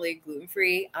normally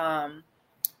gluten-free,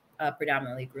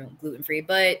 predominantly gluten-free,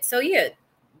 but so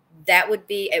that would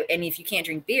be, and if you can't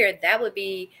drink beer, that would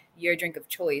be your drink of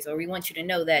choice. Or we want you to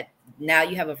know that now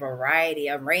you have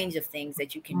a range of things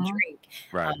that you can drink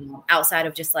outside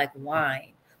of just like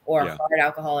wine or hard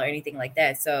alcohol or anything like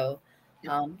that. So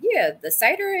the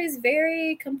cider is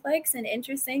very complex and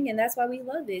interesting, and that's why we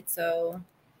love it. So,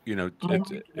 you know,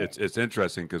 it's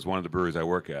interesting because one of the breweries I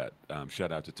work at,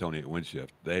 shout out to Tony at Windshift,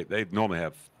 they normally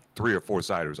have 3 or 4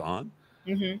 ciders on.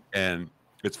 And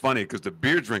it's funny because the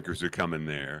beer drinkers who come in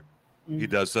there, he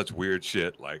does such weird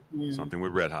shit like something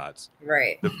with Red Hots.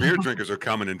 Right. The beer drinkers are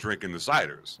coming and drinking the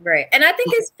ciders. Right. And I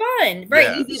think it's fun. Right.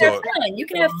 Yeah, you can have fun. You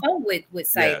can have fun with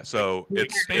cider. Yeah. So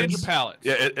expand your palate.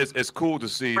 Yeah. It's cool to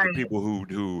see the people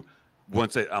who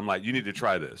once I'm like, you need to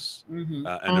try this, and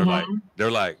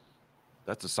they're like,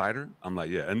 that's a cider. I'm like,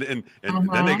 yeah. And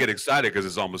then they get excited because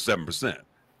it's almost 7%.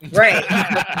 Right.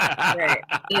 Right.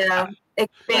 Yeah.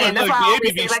 Expand. That's why I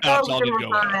always say, like,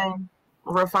 oh,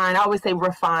 refine. I always say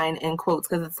refine in quotes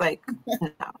because it's like,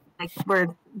 no, like, we're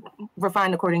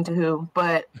refined according to who?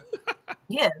 But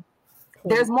yeah,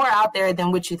 there's more out there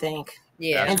than what you think.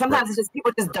 Yeah. And sometimes it's just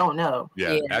people just don't know.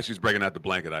 Yeah. Ashley's breaking out the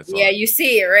blanket. I saw. Yeah, you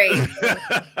see it, right?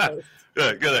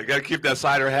 Good. Gotta keep that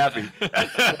cider happy.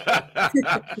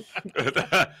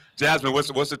 Jasmine,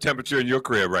 what's the temperature in your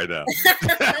crib right now?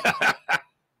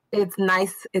 It's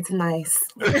nice. It's nice.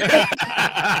 I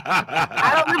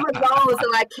don't live alone, so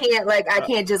I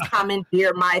can't just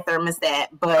commandeer my thermostat,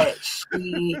 but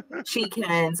she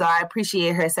can. So I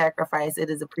appreciate her sacrifice. It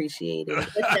is appreciated.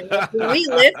 Listen, when we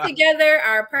lived together,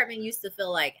 our apartment used to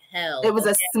feel like hell. It was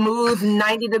a smooth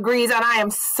 90 degrees, and I am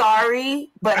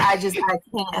sorry, but I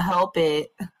can't help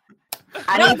it.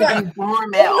 I need to be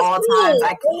warm at all times.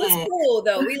 I can't. It was cool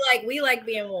though. We like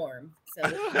being warm. So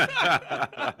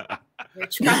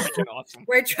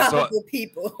we're tropical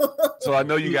people. So I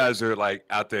know you guys are like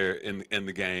out there in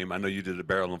the game. I know you did the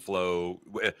Barrel and Flow.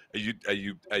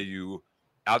 Are you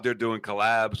out there doing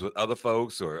collabs with other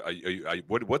folks, or are you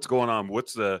what's going on?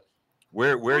 Where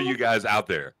are you guys out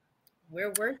there?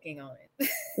 We're working on it.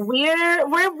 We're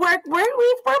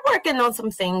working on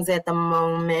some things at the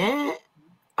moment.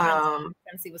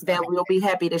 That we'll be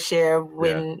happy to share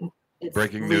when. It's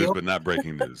breaking news, but not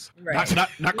breaking news. Right.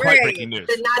 Not quite breaking news.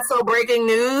 Not so breaking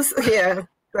news. Yeah.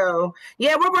 So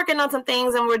yeah, we're working on some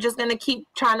things, and we're just gonna keep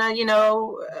trying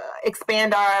to,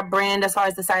 expand our brand as far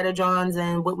as the Cider Johns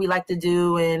and what we like to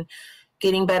do, and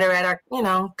getting better at our,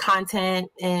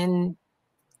 content and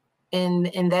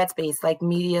in that space, like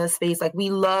media space. Like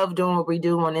we love doing what we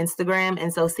do on Instagram,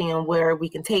 and so seeing where we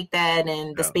can take that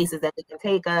and the spaces that it can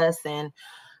take us, and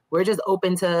we're just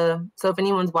open to, so if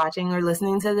anyone's watching or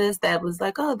listening to this that was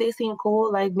like, oh, they seem cool,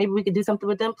 like maybe we could do something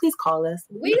with them, please call us.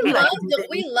 We love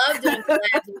doing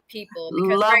collabs with people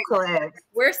because collabs.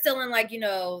 We're still in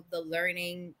the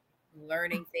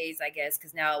learning phase, I guess,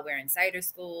 because now we're in cider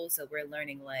school, so we're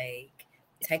learning like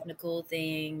technical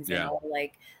things and all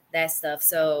like that stuff.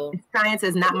 So science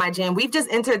is not my jam. We've just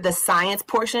entered the science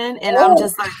portion, and I'm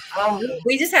just like,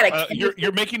 we just had a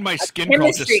you're making my skin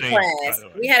chemistry class.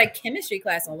 We had a chemistry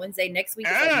class on Wednesday. Next week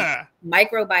is like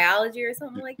microbiology or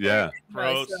something like that.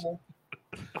 So,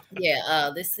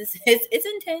 this is it's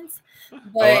intense.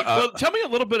 But well, tell me a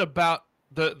little bit about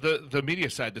the media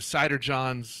side, the Cider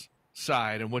Johns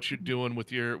side, and what you're doing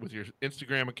with your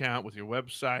Instagram account, with your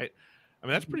website. I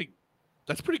mean,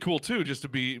 that's pretty cool too, just to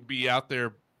be out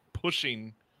there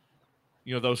pushing,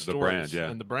 those stories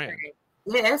and the brand.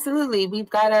 Yeah, absolutely. We've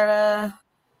got our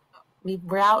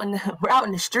we're out in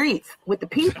the streets with the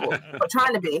people. We're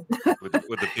trying to be with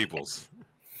the peoples.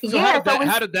 So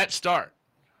how did that start?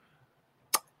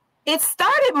 It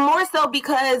started more so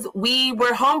because we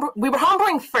were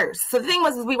homebrewing first. So the thing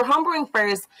was, we were homebrewing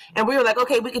first, and we were like,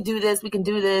 okay, we can do this.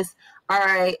 All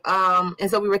right. And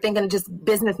so we were thinking just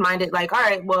business minded, like, all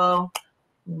right, well,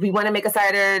 we want to make a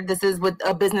cider. This is what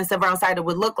a business around cider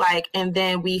would look like. And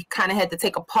then we kind of had to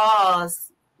take a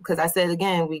pause because I said,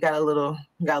 again, we got a little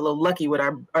lucky with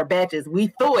our batches.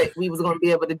 We thought we was going to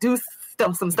be able to do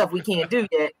some stuff we can't do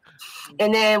yet.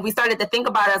 And then we started to think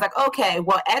about it. I was like, okay,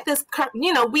 well, at this,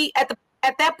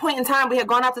 at that point in time, we had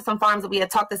gone out to some farms and we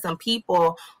had talked to some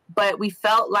people, but we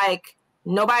felt like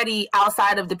nobody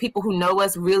outside of the people who know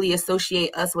us really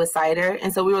associate us with cider.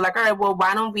 And so we were like, all right, well,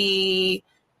 why don't we,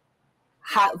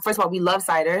 first of all, we love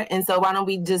cider. And so why don't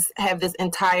we just have this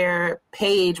entire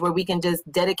page where we can just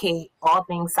dedicate all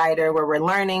things cider, where we're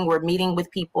learning, we're meeting with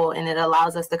people, and it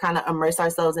allows us to kind of immerse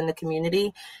ourselves in the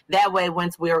community. That way,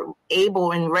 once we're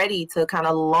able and ready to kind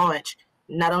of launch,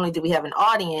 not only do we have an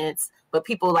audience, but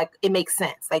people like, it makes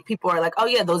sense. Like people are like, oh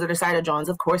yeah, those are the Cider Johns.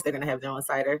 Of course they're going to have their own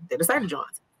cider. They're the Cider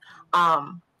Johns.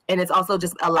 And it's also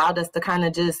just allowed us to kind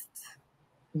of just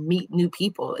meet new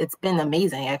people. It's been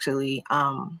amazing, actually,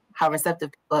 how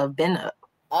receptive people have been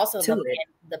also to it.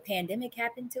 The pandemic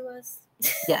happened to us.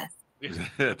 Yes.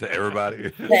 To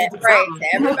everybody. Right, to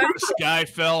everybody. The sky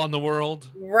fell on the world.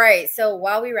 Right. So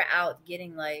while we were out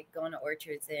going to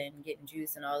orchards and getting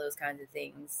juice and all those kinds of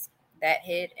things, that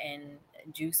hit, and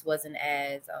juice wasn't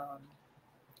as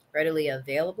readily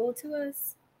available to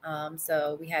us.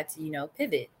 So we had to,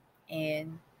 pivot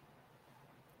and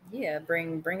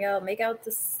make out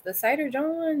the Cider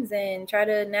Johns and try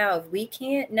to, now if we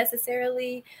can't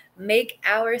necessarily make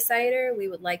our cider, we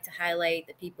would like to highlight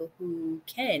the people who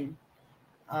can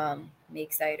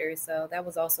make cider. So that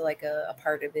was also like a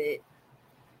part of it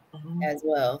as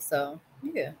well. So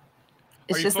yeah.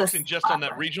 Are you focusing just on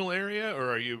that regional area,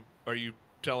 or are you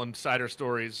telling cider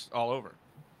stories all over?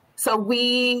 So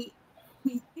we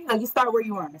you start where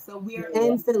you are. So we're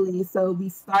in Philly. So we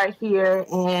start here,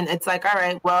 and it's like, all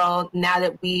right, well, now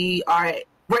that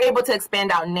we're able to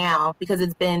expand out now because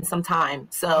it's been some time.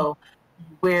 So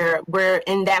we're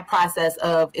in that process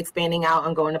of expanding out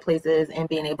and going to places and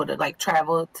being able to like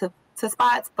travel to to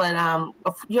spots, but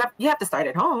you have to start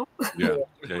at home. Yeah.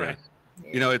 Right.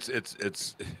 You know, it's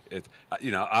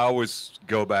you know, I always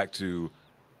go back to,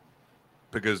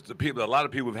 because a lot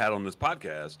of people we've had on this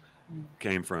podcast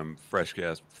came from Fresh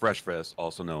Fest,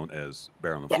 also known as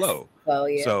Barrel and Flow. Oh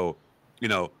yeah. So, you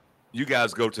know, you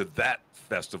guys go to that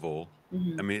festival.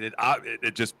 I mean,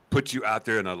 it just puts you out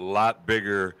there in a lot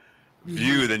bigger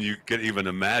view than you could even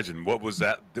imagine. What was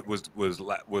that? Was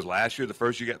last year the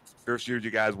first year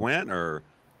you guys went, or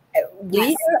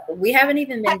we haven't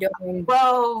even been doing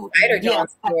Cider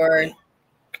Johns for.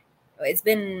 It's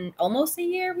been almost a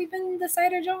year. We've been the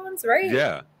Cider Johns, right?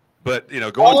 Yeah, but you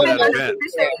know, going to that event,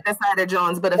 the Cider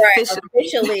Johns, but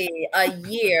officially a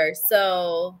year.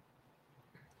 So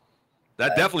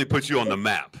that definitely puts you on the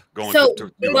map. Going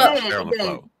to Barrel and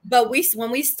Flow. But when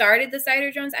we started the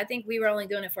Cider Johns, I think we were only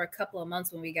doing it for a couple of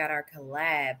months when we got our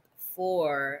collab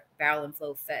for Barrel and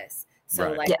Flow Fest.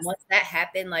 So once that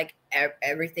happened, like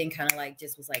everything kind of like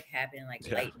just was like happening like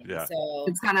lightning. Yeah. So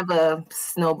it's kind of a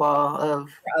snowball of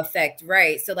effect,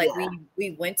 right? So like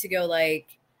we went to go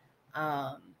like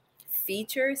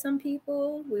feature some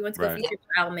people. We went to go feature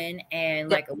Plowman,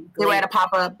 and like a week they were at a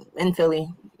pop-up in Philly.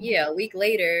 Yeah, a week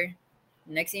later,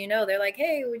 next thing you know, they're like,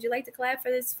 "Hey, would you like to collab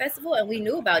for this festival?" And we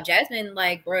knew about Jasmine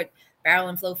like brought Barrel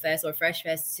and Flow Fest or Fresh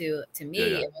Fest to me.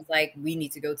 It was like, we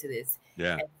need to go to this.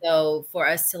 Yeah. And so for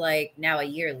us to like now a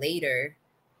year later,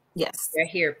 they're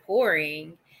here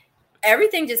pouring.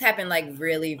 Everything just happened like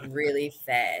really, really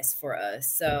fast for us.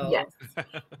 So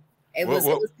it was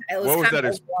kind of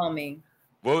overwhelming.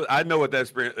 Well, I know what that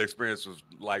experience was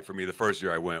like for me the first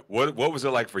year I went. What was it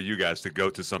like for you guys to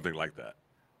go to something like that?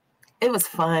 It was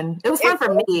fun. It was fun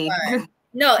for me. Fun.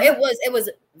 No, it was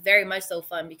very much so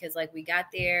fun because like we got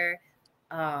there.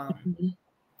 I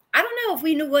don't know if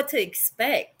we knew what to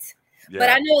expect. Yeah. But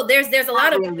I know there's a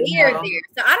lot of beer there.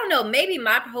 So I don't know. Maybe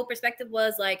my whole perspective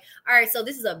was like, all right, so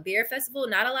this is a beer festival.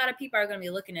 Not a lot of people are going to be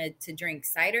looking to drink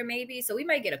cider maybe. So we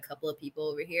might get a couple of people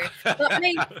over here. But I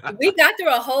mean, we got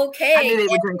through a whole keg. I knew they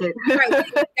would drink it. We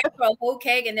got through a whole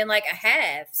keg and then like a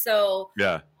half. So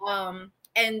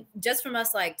and just from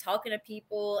us like talking to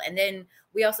people, and then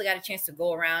we also got a chance to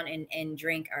go around and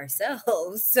drink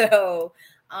ourselves. So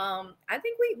I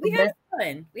think we had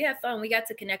fun. We had fun. We got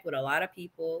to connect with a lot of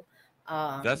people.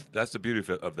 That's the beauty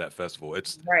of that festival.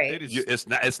 It's right. It's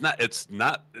not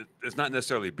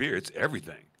necessarily beer. It's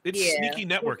everything. It's sneaky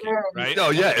networking, right? Oh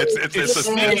yeah, it's a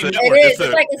sneaky network.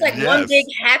 It's like one big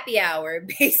happy hour,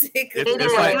 basically.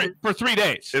 It's like for 3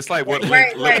 days. It's like what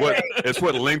it's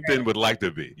what LinkedIn would like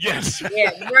to be. Yes.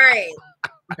 Yeah. Right.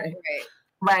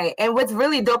 Right. And what's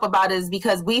really dope about it is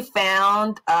because we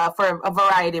found for a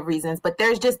variety of reasons, but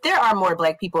there are more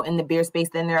Black people in the beer space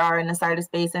than there are in the cider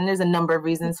space. And there's a number of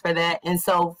reasons for that. And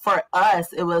so for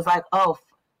us, it was like, our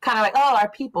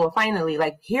people finally,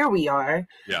 like, here we are.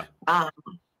 Yeah.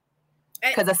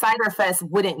 Because a cider fest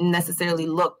wouldn't necessarily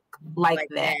look like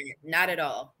that. Not at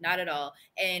all. Not at all.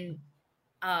 And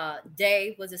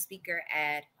Day was a speaker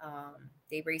at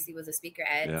Dave Bracey was a speaker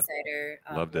at Cider.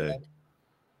 Love Day.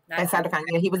 At CiderCon,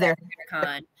 he was there.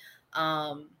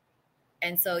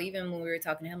 And so even when we were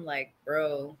talking to him, like,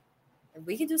 bro, if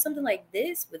we could do something like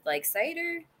this with like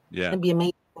cider, it'd be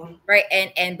amazing, right?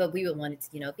 But we would want it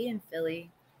to, be in Philly.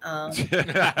 He's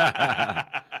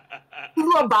a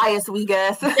little biased, we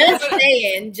guess.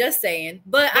 Just saying.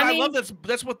 But I mean, I love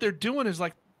that's what they're doing is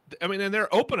like, I mean, and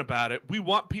they're open about it. We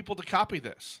want people to copy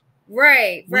this.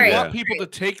 Right. We want people to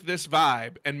take this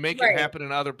vibe and make it happen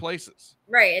in other places.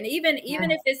 Right. And even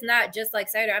if it's not just like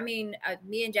cider, I mean,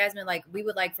 me and Jasmine, like, we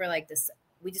would like for like this,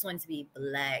 we just want it to be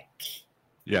Black.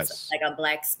 Yes. So, like a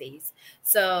Black space.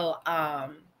 So,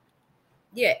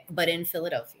 but in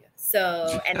Philadelphia.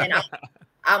 So, and then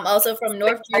I'm also from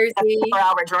North Jersey.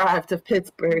 4-hour drive to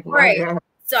Pittsburgh. Right.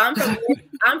 So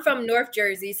I'm from North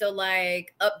Jersey. So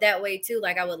like up that way too,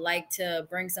 like I would like to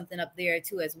bring something up there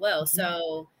too as well.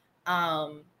 So, I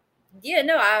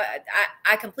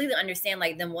completely understand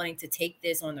like them wanting to take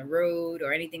this on the road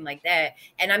or anything like that.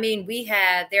 And I mean,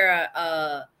 there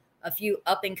are a few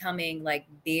up and coming like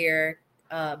beer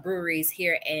breweries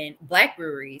here and Black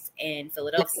breweries in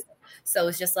Philadelphia. So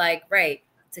it's just like,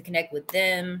 to connect with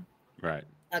them. Right.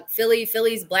 Like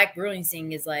Philly's Black brewing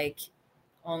scene is like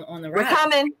on the rise. We're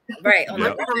coming. Right. On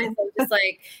the rise. So just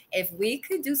like if we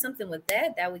could do something with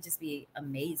that would just be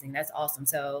amazing. That's awesome.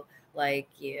 So like,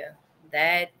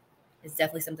 that is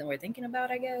definitely something we're thinking about,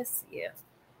 I guess. Yeah.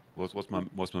 What's my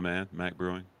man, Mac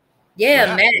Brewing?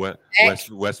 Yeah, Mac.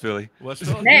 West Philly. West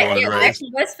Philly.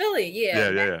 Actually West Philly.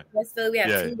 Yeah. West Philly. We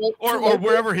have two or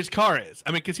wherever his car is.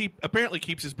 I mean, because he apparently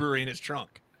keeps his brewery in his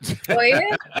trunk. Oh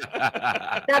yeah.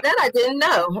 Now that I didn't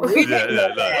know.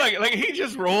 Like he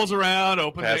just rolls around,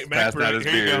 opens pass Mac. out his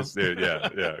beers, dude. Yeah.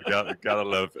 Gotta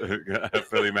love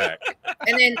Philly Mac.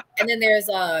 And then there's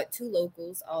 2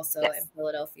 locals also in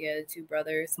Philadelphia, 2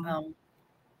 brothers.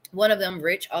 One of them,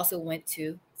 Rich, also went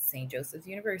to St. Joseph's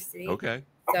University. Okay.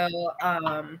 So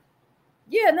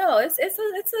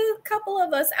it's a couple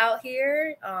of us out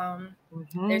here.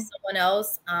 There's someone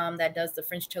else that does the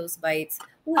French toast bites.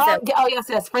 Who is that? Oh yes,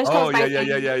 French toast bites.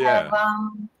 Yeah.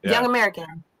 Young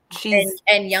American.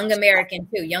 And Young American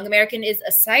too. Young American is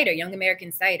a cider. Young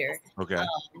American cider. Okay.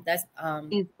 That's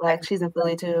She's black. She's in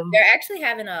Philly too. They're actually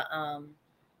having a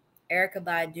Erykah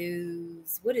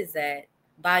Badu's, what is that?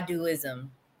 Baduism.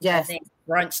 Yes. I think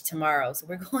brunch tomorrow. So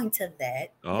we're going to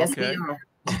that. Okay.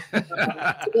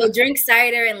 We'll drink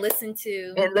cider and listen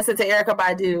to Erykah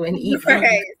Badu and eat.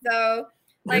 Right. So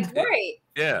right.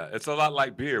 Yeah, it's a lot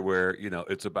like beer where,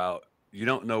 it's about you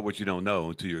don't know what you don't know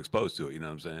until you're exposed to it. You know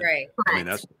what I'm saying? Right. I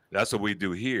mean, that's what we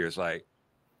do here. It's like,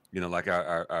 like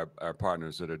our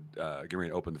partners that are getting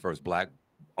ready to open the first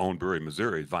black-owned brewery in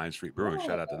Missouri, Vine Street Brewing.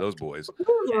 Shout out to those boys.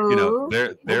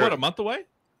 They're what, a month away?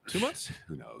 2 months?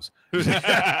 Who knows?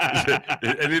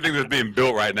 Anything that's being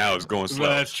built right now is going slow.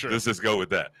 That's true. Let's just go with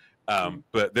that.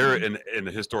 But they're in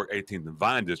the historic 18th and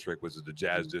Vine district, which is the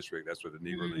Jazz district. That's where the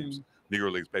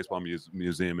Negro Leagues Baseball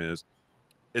Museum is.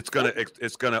 It's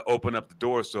gonna open up the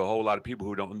doors to a whole lot of people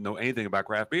who don't know anything about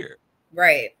craft beer.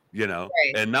 Right.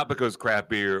 And not because craft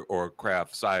beer or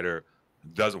craft cider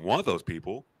doesn't want those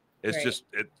people. It's just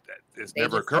it's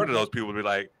never occurred to those people to be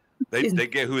like they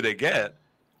get who they get.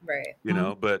 Right.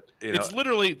 But it's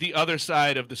literally the other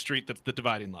side of the street that's the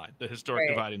dividing line, the historic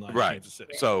dividing line of Kansas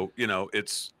City. So,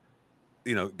 it's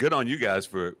good on you guys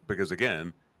because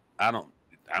again, I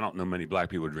don't know many black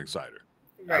people who drink cider.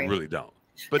 Right. I really don't.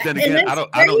 But then again, I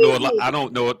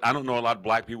don't know a lot of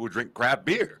black people who drink craft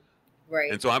beer.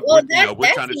 Right. And so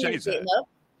we're trying to change that.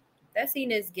 That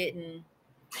scene is getting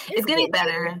getting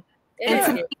better.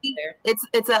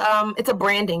 It's a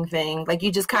branding thing. Like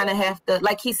you just kind of have to,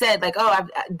 like he said, like,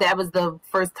 that was the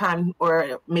first time,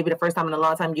 or maybe the first time in a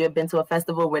long time you had been to a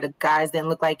festival where the guys didn't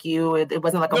look like you. It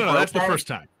wasn't like no, that's the first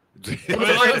time.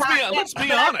 Let's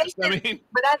be honest.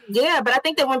 But I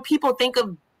think that when people think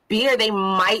of beer, they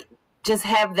might just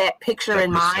have that picture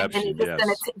in mind, and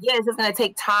it's just gonna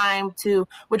take time to,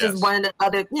 which is one of the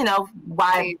other,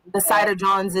 why the Cider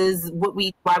Johns is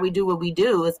why we do what we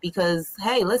do, is because,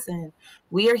 hey, listen,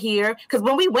 we are here. Because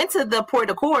when we went to the Port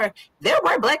de Coeur, there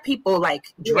were black people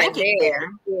like drinking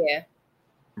there. Yeah.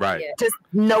 Right. Just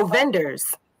no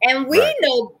vendors. And we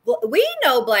know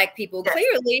black people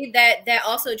clearly that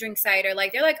also drink cider.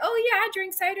 Like they're like, oh yeah, I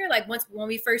drink cider. Like when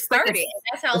we first started, and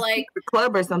that's how like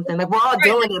club or something. Like we're all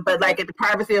doing it, but like at the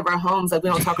privacy of our homes, like we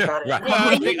don't talk about it. Well,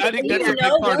 I think that's a big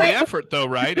part of the effort, though,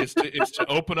 right? Is to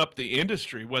open up the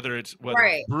industry, whether it's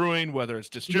brewing, whether it's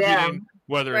distributing,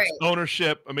 whether it's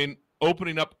ownership. I mean,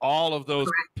 opening up all of those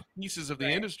pieces of the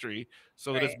industry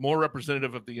so that it's more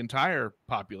representative of the entire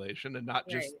population and not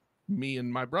just me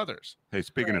and my brothers. Hey,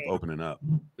 speaking of opening up,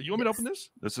 you want me to open this?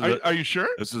 Are you sure?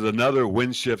 This is another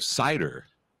Windshift cider.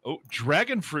 Oh,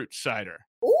 dragon fruit cider.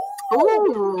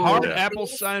 Ooh. Hard apple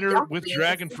cider with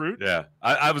dragon fruit. Yeah,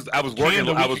 I was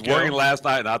working last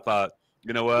night, and I thought,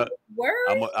 you know what?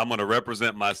 I'm going to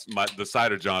represent the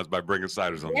Cider Johns by bringing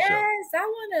ciders on the show. Yes, I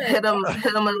want to hit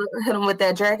them with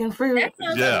that dragon fruit. That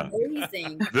sounds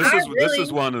amazing. This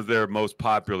is one of their most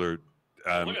popular.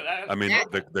 Look at that. I mean,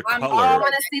 the color. I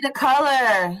want to see the color.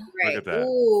 Right. Look at that.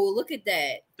 Ooh, look at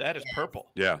that. That is purple.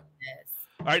 Yeah. Yes.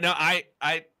 All right, now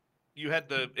you had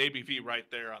the ABV right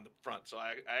there on the front, so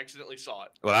I accidentally saw it.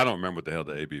 Well, I don't remember what the hell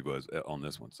the ABV was on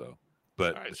this one, so.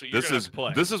 But right, so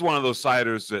this is one of those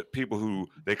ciders that people who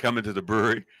they come into the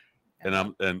brewery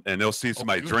and they'll see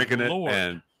somebody drinking it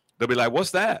and they'll be like,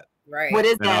 "What's that?" Right. What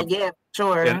is that? Yeah,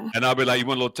 sure. And I'll be like, "You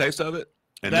want a little taste of it?"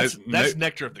 And that's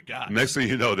nectar of the gods. Next thing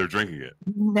you know, they're drinking it.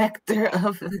 Nectar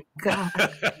of the gods.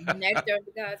 Nectar of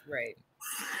the gods, right?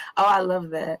 Oh, I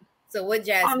love that. So, what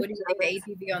do you think the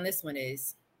ABV on this one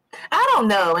is? I don't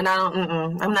know, and I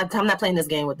don't. I'm not playing this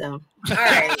game with them. All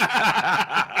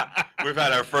right. We've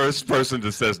had our first person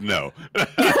that says no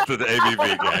to the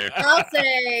ABV game. I'll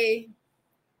say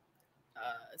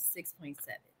 6.7.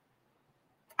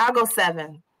 I'll go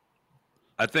 7.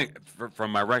 I think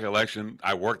from my recollection,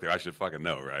 I worked there. I should fucking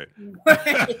know, right?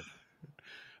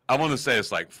 I want to say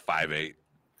it's like 5.8.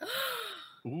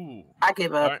 Ooh. I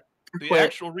give up. Right. The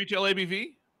actual retail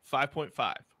ABV,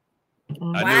 5.5.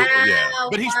 Wow.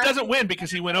 But he doesn't win because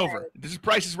he went over. This is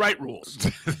Price is Right rules.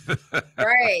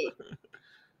 Right.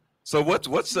 So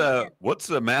what's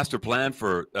the master plan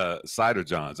for Cider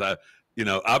Johns?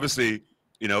 obviously,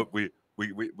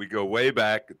 we go way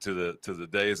back to the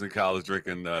days in college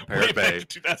drinking Parrot Bay.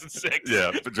 2006.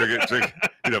 Yeah, drink.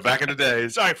 Back in the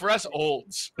days. Sorry for us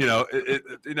olds.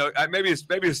 Maybe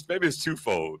it's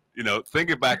twofold.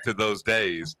 Thinking back to those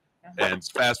days and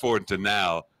fast forward to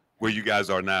now, where you guys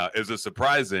are now, is it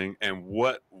surprising? And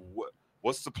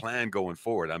what's the plan going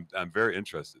forward? I'm very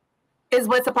interested. Is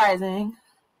what surprising?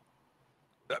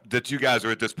 That you guys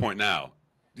are at this point now.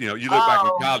 You look back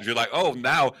in college, you're like, oh,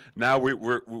 now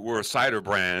we're a cider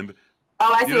brand.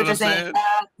 Oh, I see what you're saying.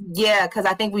 Yeah, because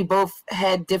I think we both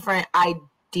had different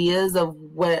ideas of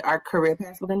what our career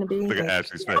paths were going to be. Look at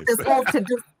Ashley's face.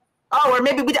 Or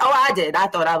maybe I did. I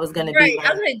thought I was going to be.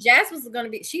 I was like, Jazz was going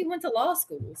to be. She went to law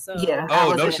school, so yeah.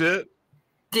 Oh, no shit.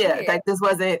 Yeah, like this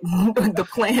wasn't the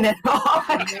plan at all.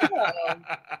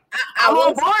 I'm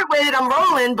on board with it. I'm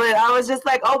rolling, but I was just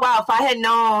like, oh wow, if I had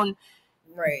known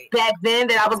back then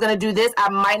that I was going to do this, I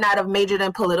might not have majored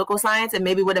in political science and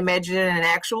maybe would have majored in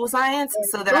actual science,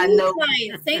 so that I know.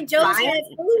 Science. St. Joe's has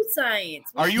food science.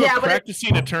 Are you a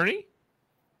practicing attorney?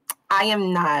 I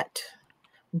am not,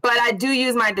 but I do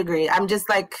use my degree. I'm just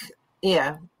like,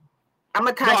 yeah, I'm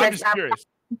a contract. No, I'm just curious.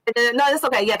 No, it's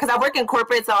okay. Yeah, because I work in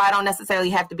corporate, so I don't necessarily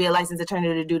have to be a licensed attorney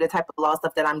to do the type of law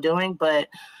stuff that I'm doing. But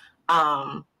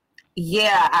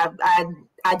yeah,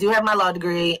 I do have my law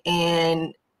degree,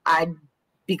 and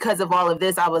because of all of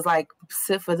this, I was like,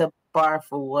 sit for the bar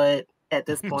for what at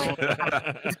this point?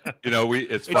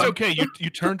 It's okay. You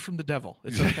turned from the devil.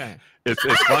 It's okay. It's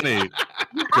funny.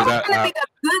 I was going to be a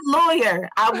good lawyer.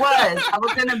 I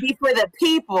was going to be for the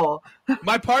people.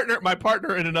 My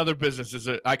partner in another business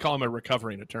I call him a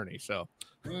recovering attorney. So,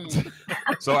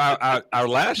 so our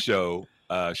last show,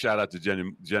 shout out to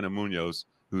Jenna Munoz,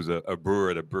 who's a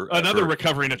brewer at a brewer. Another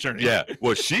recovering attorney. Yeah.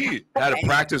 Well, she had a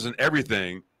practice in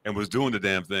everything and was doing the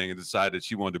damn thing and decided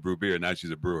she wanted to brew beer. Now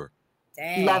she's a brewer.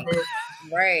 Dang. Love it.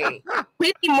 Right.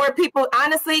 We need more people,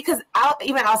 honestly, because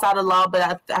even outside of law,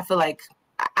 but I feel like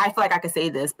I could say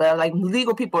this, but like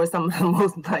legal people are some of the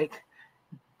most like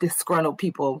disgruntled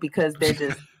people because they're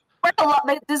just work a lot.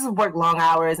 This is work long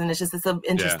hours, and it's an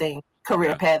interesting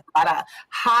career path. A lot of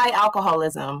high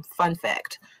alcoholism. Fun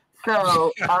fact.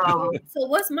 So, so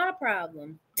what's my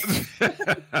problem? Wait,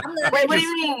 what do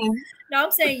you mean? No,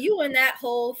 I'm saying you in that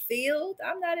whole field.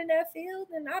 I'm not in that field,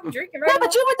 and I'm drinking right now. Yeah,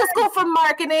 but you went to school for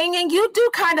marketing, and you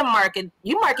do kind of market.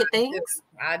 You market things.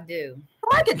 I do.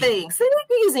 Market things. See,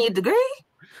 you're using your degree.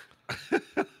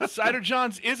 Cider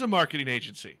John's is a marketing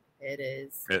agency. It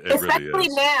is. It especially really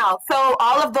is. now. So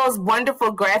all of those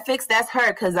wonderful graphics, that's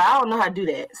her, because I don't know how to do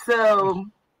that. So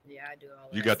yeah, I do all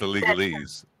that. You got the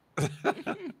legalese.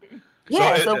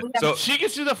 Yeah, so she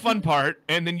gets to the fun part,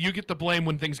 and then you get the blame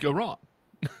when things go wrong.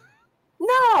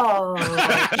 No,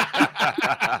 that's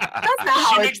not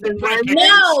how it's been.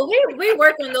 No, we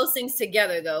work on those things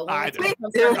together, though.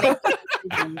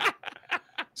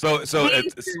 So it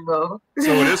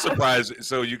is surprising.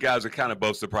 So you guys are kind of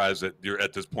both surprised that you're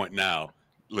at this point now,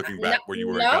 looking back where you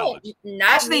were in college.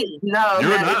 Actually, no,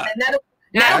 you're not.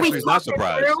 Now Ashley's not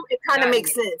surprised. It kind of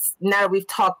makes sense. Now that we've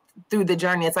talked through the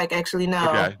journey, it's like actually no.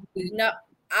 Okay. No,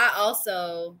 I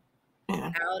also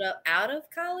out of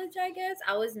college, I guess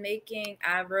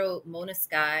I wrote Mona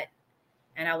Scott,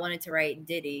 and I wanted to write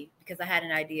Diddy because I had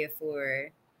an idea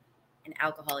for an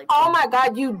alcoholic. Oh my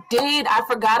God, you did! I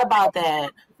forgot about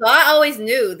that. So I always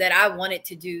knew that I wanted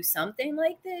to do something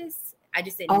like this. I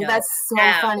just didn't know. Oh, that's so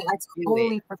funny! I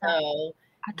totally forgot.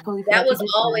 So that was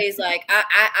always like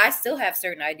I still have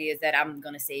certain ideas that I'm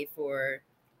gonna save for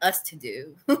us to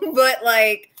do, but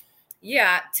like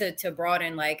to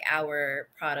broaden like our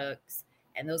products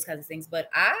and those kinds of things. But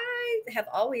I have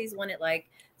always wanted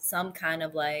like some kind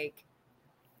of like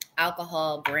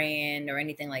alcohol brand or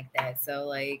anything like that. So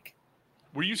like,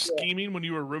 were you scheming when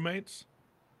you were roommates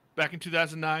back in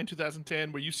 2009,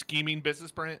 2010? Were you scheming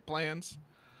business plans?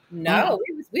 No,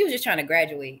 we were just trying to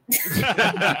graduate.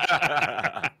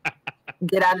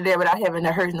 Get out of there without having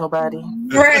to hurt nobody.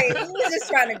 Right. We were just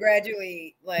trying to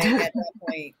graduate. Like at that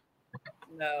point.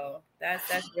 No, that's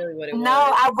really what it was. No,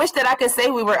 I wish that I could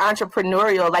say we were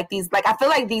entrepreneurial. Like I feel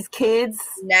like these kids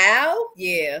now,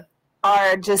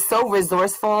 are just so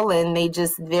resourceful and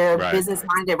they're business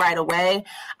minded right away.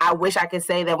 I wish I could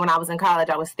say that when I was in college,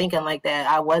 I was thinking like that.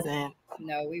 I wasn't.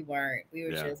 No, we weren't. We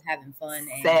were just having fun.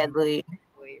 And sadly.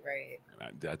 Right.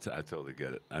 I totally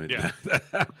get it. I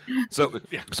mean, so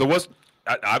what's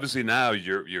obviously now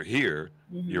you're here.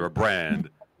 Mm-hmm. You're a brand.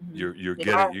 You're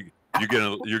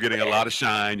getting a lot of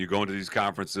shine. You're going to these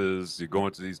conferences. You're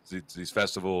going to these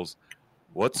festivals.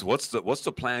 What's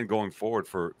the plan going forward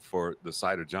for the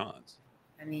Cider Johns?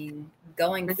 I mean,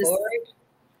 going forward,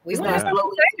 We It's want to gonna have a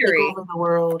slowly take cidery, over the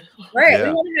world. right? Yeah.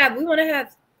 We want to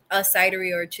have a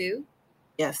cidery or two.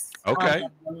 Yes. Okay.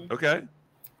 Um, Okay.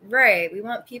 Right. We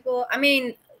want people. I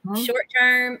mean, Mhm. short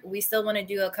term, we still want to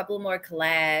do a couple more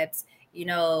collabs. You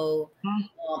know, Mhm.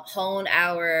 hone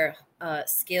our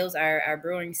skills, our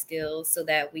brewing skills, so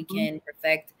that we can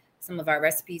perfect some of our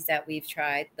recipes that we've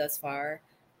tried thus far.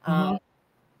 Mhm.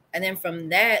 And then from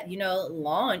that, you know,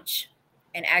 launch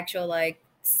an actual like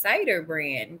cider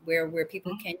brand where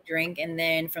people can drink, and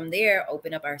then from there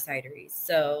open up our cideries.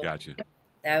 So Gotcha.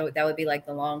 that would be like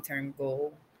the long term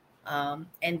goal,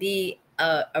 and be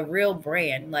a real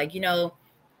brand. Like, you know,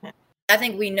 I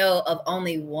think we know of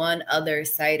only one other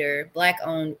cider, Black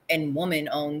owned and woman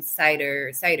owned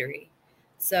cidery.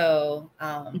 So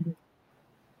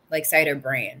like cider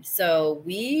brand. So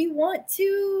we want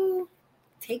to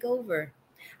take over.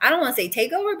 I don't want to say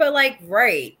take over, but like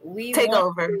right. We Take want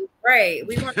over. to, right.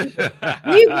 We want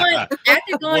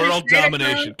after going World to CiderCon,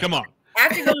 domination. Come on.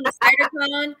 after going to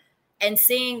CiderCon and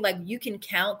seeing like you can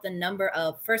count the number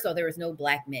of, first of all, there was no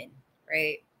Black men,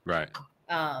 right? Right.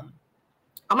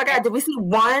 Oh my God, did we see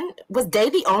one? Was Day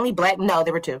the only Black? No,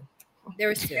 there were two. There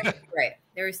was two, right?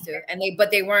 There was two, and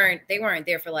they weren't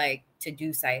there for like to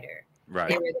do cider. Right.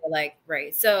 They were there, like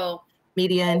right. So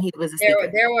Media, and he was a speaker.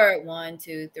 there were one,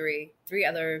 two, three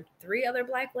other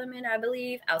Black women, I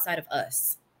believe, outside of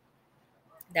us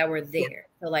that were there.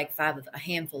 So like a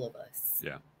handful of us.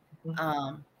 Yeah.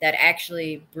 That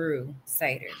actually brew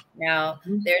cider. Now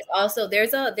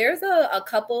there's a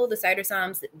couple, the Cider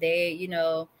Somms, they, you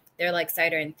know, they're like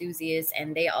cider enthusiasts,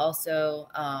 and they also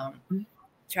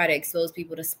try to expose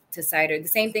people to cider. The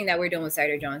same thing that we're doing with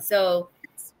Cider John. So,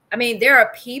 I mean, there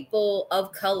are people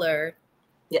of color,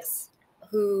 yes,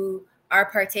 who are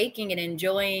partaking and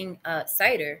enjoying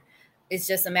cider. It's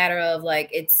just a matter of like,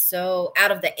 it's so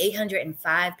out of the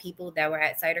 805 people that were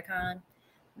at CiderCon,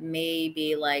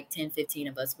 maybe like 10, 15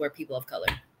 of us were people of color.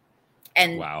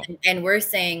 And wow. And we're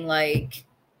saying like,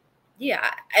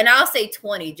 yeah, and I'll say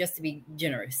 20 just to be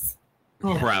generous.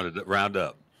 Round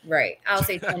up. Right. I'll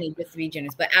say 20 just to be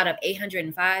generous. But out of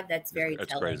 805, that's very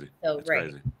telling. Crazy. So that's right.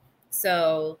 Crazy.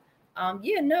 So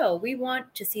we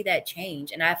want to see that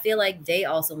change. And I feel like they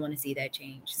also want to see that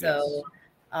change. So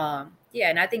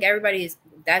and I think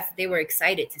they were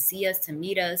excited to see us, to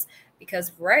meet us,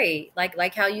 because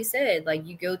like how you said, like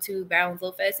you go to Barrel and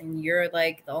Flow Fest and you're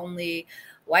like the only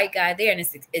white guy there, and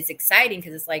it's exciting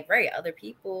because it's like, right, other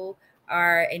people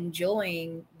are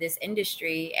enjoying this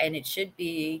industry, and it should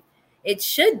be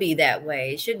that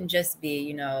way. It shouldn't just be,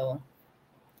 you know,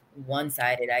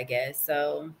 one-sided, I guess.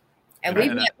 So, and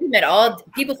we met all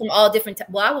people from all different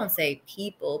well, I won't say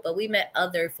people, but we met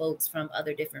other folks from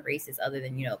other different races other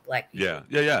than, you know, Black people.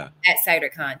 Yeah. At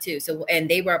CiderCon too. So, and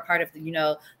they were a part of, you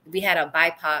know, we had a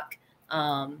BIPOC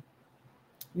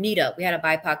meetup. We had a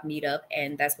BIPOC meetup,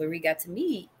 and that's where we got to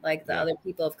meet like the other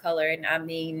people of color. And I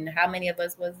mean, how many of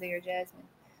us was there, Jasmine?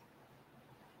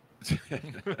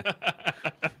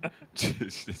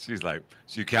 She's like,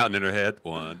 she counting in her head.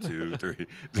 1, 2, 3.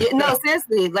 No,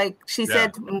 seriously, like she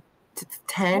said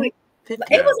 10. 15.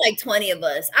 It was like 20 of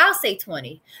us. I'll say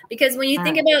 20, because when you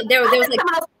think about there was like some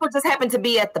of those people just happened to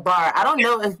be at the bar. I don't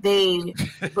know if they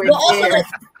were there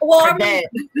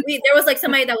was like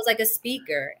somebody that was like a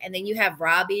speaker, and then you have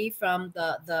Robbie from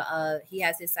the he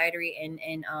has his cidery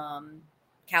in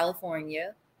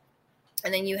California,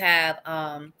 and then you have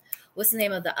what's the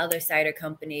name of the other cider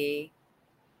company?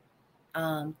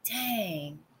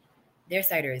 Dang, their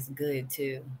cider is good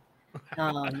too.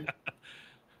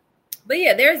 But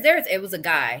yeah, it was a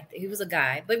guy. He was a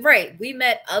guy. But right, we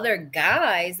met other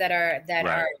guys that are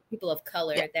people of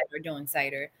color that are doing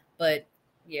cider. But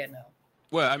yeah, no.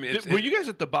 Well, I mean, were you guys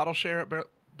at the bottle share at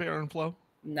Barrel and Flow?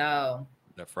 No.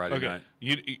 That Friday night.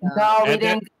 No, we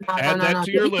didn't. Add that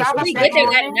to your list. We got there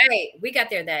that night. We got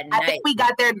there that night. I think we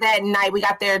got there that night. We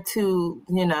got there to,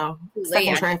 you know,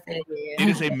 second traffic. It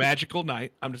is a magical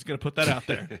night. I'm just going to put that out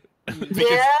there.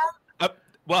 Yeah.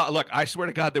 Well, look, I swear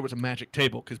to God, there was a magic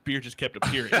table because beer just kept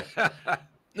appearing.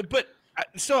 But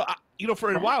you know,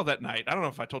 for a while that night, I don't know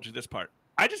if I told you this part.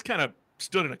 I just kind of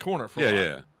stood in a corner for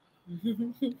a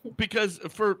while. Because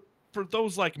for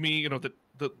those like me, you know, the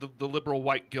liberal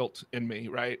white guilt in me,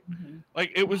 right? Mm-hmm.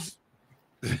 Like it was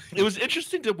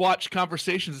interesting to watch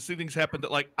conversations and see things happen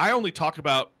that like I only talk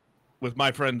about with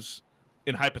my friends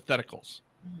in hypotheticals.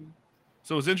 Mm-hmm.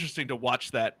 So it was interesting to watch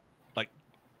that like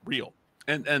real.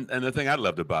 And the thing I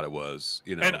loved about it was,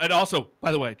 you know, and also,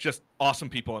 by the way, just awesome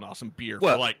people and awesome beer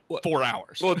for like 4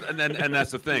 hours. Well, and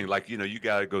that's the thing, like, you know, you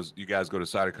guys go to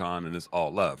CiderCon and it's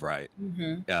all love, right?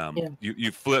 Mm-hmm.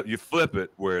 You flip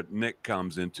it where Nick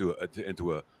comes into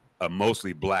a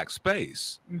mostly black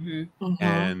space, Mm-hmm.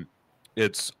 and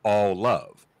it's all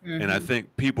love. Mm-hmm. And I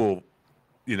think people,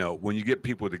 you know, when you get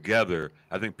people together,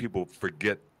 I think people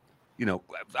forget, you know,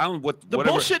 I don't what The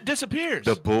whatever, bullshit disappears.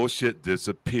 the bullshit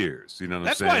disappears. You know what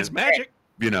That's I'm saying? why it's magic.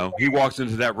 You know, he walks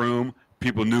into that room,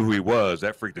 people knew who he was.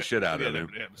 That freaked the shit out of him.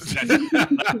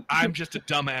 I'm just a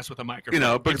dumbass with a microphone. You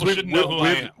know, because people should know who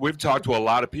I am. we've talked to a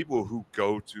lot of people who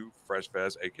go to Fresh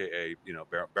Fest, aka you know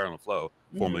Barrel and Flow,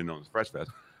 formerly known as Fresh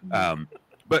Fest.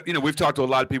 But you know, we've talked to a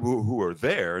lot of people who are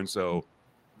there, and so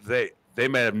they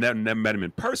may have never met him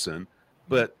in person,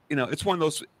 but you know, it's one of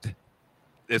those.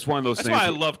 It's one of those That's things. why I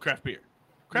love craft beer.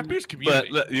 Craft beer's community.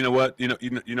 But you know what? You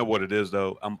know what it is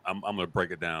though. I'm gonna break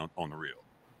it down on the real.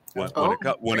 When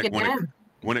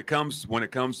it comes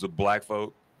to black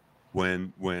folk,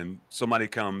 when somebody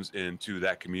comes into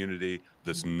that community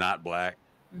that's not black,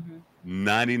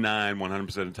 100%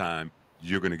 of the time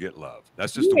you're gonna get love.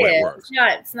 That's just the way it works.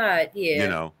 It's not. Yeah. You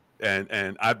know,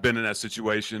 and I've been in that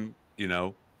situation. You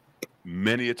know,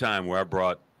 many a time where I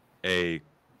brought a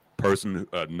person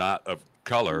not of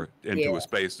color into a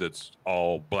space that's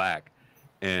all black,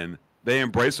 and they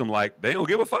embrace them like they don't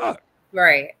give a fuck.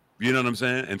 Right. You know what I'm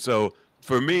saying? And so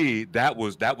for me, that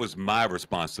was my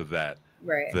response to that.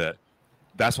 Right.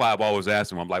 That's why I've always asked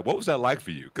them. I'm like, what was that like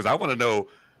for you? Because I want to know,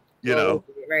 you know,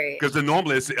 right? Because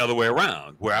normally it's the other way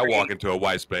around, where I walk into a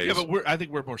white space. Yeah, but I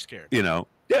think we're more scared. You know,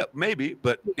 yeah, maybe,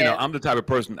 but you know, I'm the type of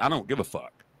person I don't give a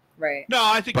fuck. Right. No,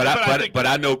 I think. But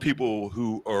I know people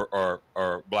who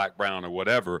are black, brown, or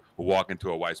whatever who walk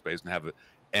into a white space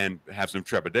and have some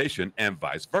trepidation, and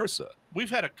vice versa.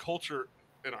 We've had a culture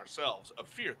in ourselves of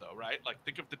fear, though, right? Like,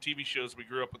 think of the TV shows we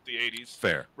grew up with the 80s.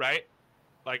 Fair. Right?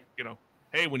 Like, you know,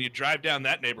 hey, when you drive down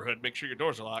that neighborhood, make sure your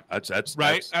doors are locked. That's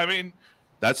right. I mean,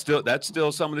 that's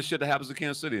still some of the shit that happens in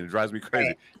Kansas City, and it drives me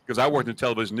crazy because I worked in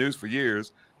television news for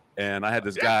years, and I had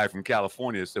this guy from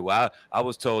California say, "Well, I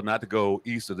was told not to go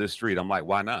east of this street." I'm like,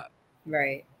 "Why not?"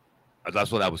 Right.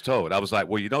 That's what I was told. I was like,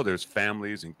 "Well, you know, there's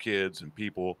families and kids and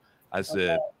people." I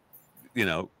said, "You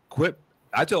know, quit."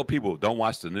 I tell people, don't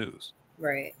watch the news.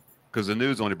 Right. Because the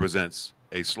news only presents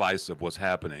a slice of what's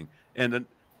happening, and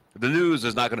the news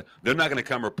is they're not gonna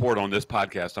come report on this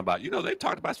podcast about, you know, they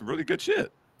talked about some really good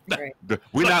shit. Right.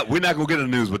 We're not gonna get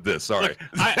in the news with this. Sorry. Look,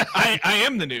 I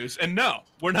am the news, and no,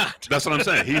 we're not. That's what I'm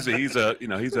saying. He's a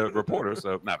reporter,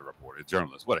 so not a reporter, a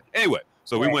journalist. Whatever. Anyway,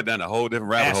 so we went down a whole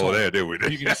different rabbit hole there, did we?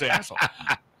 You can just say asshole.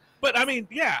 But I mean,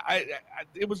 yeah,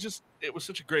 it was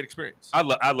such a great experience. I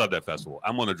love that festival.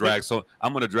 I'm gonna drag so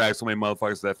many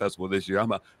motherfuckers to that festival this year. I'm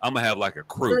gonna have like a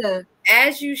crew.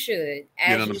 As you should.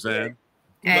 You know what I'm saying?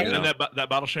 And that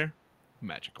bottle share,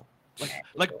 magical.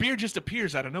 Like beer just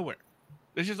appears out of nowhere.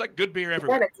 It's just like good beer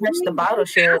everywhere. We gotta catch the bottle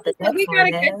share. We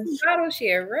gotta catch the bottle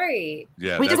share, right?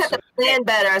 Yeah, we just have to plan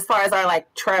better as far as our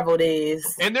like travel days.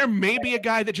 And there may be a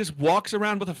guy that just walks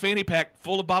around with a fanny pack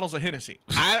full of bottles of Hennessy.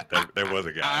 There was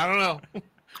a guy. I don't know.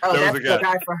 Oh, there that's the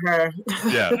guy for her.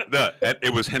 Yeah,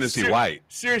 it was Hennessy White.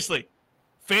 Seriously,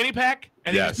 fanny pack,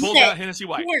 and yes. he just pulled out Hennessy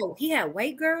White. He had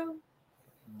white girl.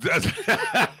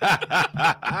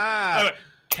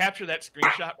 Capture that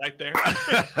screenshot right there.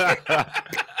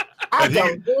 I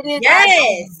don't get it.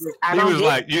 Yes. He was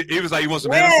like, you want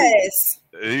some Hennessy?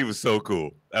 He was so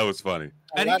cool. That was funny.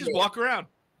 And he just walk around.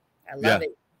 I love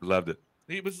it. Loved it.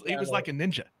 He was like a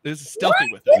ninja. He was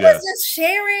stealthy with it. it. He was just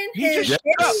sharing his shit.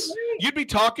 You'd be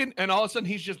talking, and all of a sudden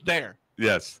he's just there.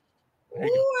 Yes. Ooh,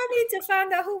 I need to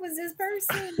find out who was this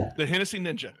person. The Hennessy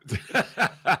Ninja.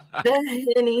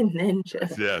 The Henny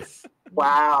Ninja. Yes.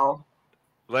 Wow.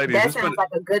 Ladies, that sounds like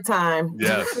a good time.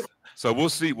 Yes. So we'll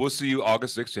see you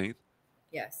August 16th.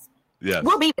 Yes. Yes.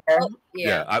 We'll be there.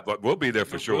 We'll be there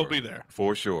for sure. We'll be there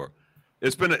for sure.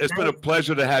 It's been a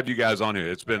pleasure to have you guys on here.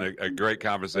 It's been a great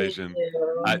conversation.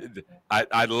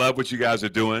 I love what you guys are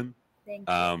doing. Thank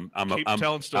you. Keep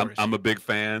telling stories. I'm a big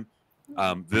fan.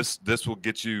 This will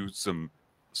get you some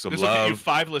this love. Will get you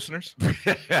 5 listeners.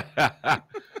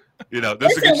 You know,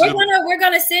 this listen, we're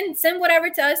gonna send whatever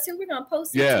to us too. We're gonna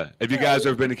post it. Yeah. Have you guys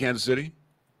ever been to Kansas City?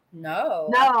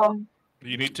 No.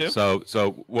 You need to.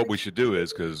 So what we should do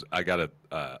is, because I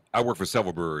work for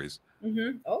several breweries.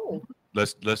 Mm-hmm. Oh.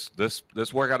 Let's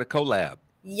work out a collab.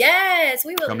 Yes,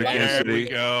 we would. Come to Kansas City. There we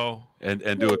go.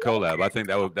 And do a collab. I think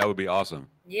that would be awesome.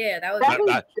 Yeah, that would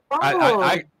be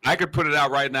I could put it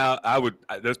out right now. I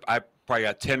probably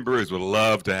got 10 breweries would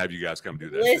love to have you guys come do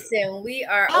that. Listen, we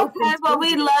are okay, but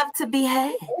we love to be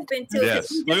had. Open to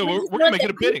yes. We're gonna make it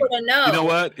a bidding. You know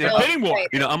what? A bidding war.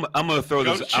 You know, I'm gonna throw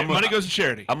this. Money goes to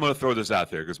charity. I'm gonna throw this out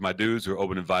there because my dudes are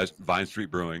opening Vine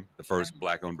Street Brewing, the first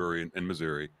black-owned brewery in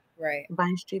Missouri. Right.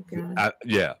 Vine Street Brewing.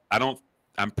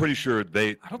 I'm pretty sure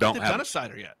they I don't think they've done a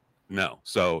cider yet. No.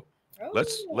 So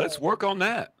let's work on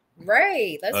that.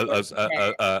 Right. Let's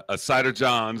a Cider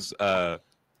John's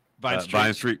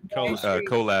Vine Street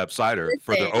collab cider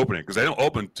for their opening, because they don't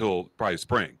open till probably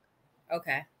spring.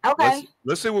 Okay.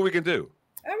 Let's see what we can do.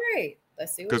 All right.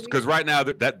 Let's see. Because right now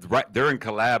they're in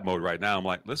collab mode right now. I'm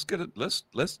like, let's get it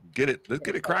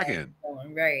cracking.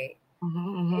 Right.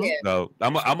 Mm-hmm. Yeah. So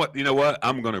you know what?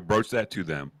 I'm going to broach that to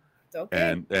them.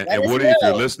 Okay. And Woody, if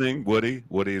you're listening, Woody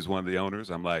is one of the owners.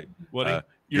 I'm like, Woody,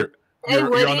 you're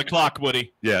you're on the clock,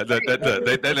 Woody. Yeah, they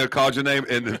called your name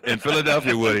in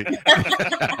Philadelphia, Woody. Hey,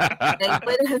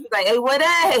 Woody, what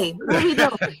are you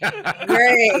doing?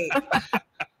 Great.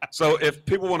 So if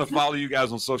people want to follow you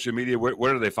guys on social media,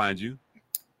 where do they find you?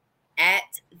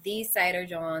 At the Cider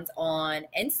Johns on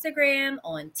Instagram,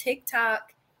 on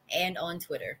TikTok, and on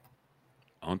Twitter.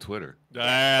 On Twitter.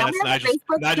 That's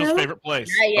Nigel's favorite place.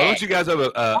 Don't you guys have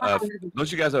a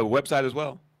website as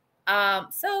well?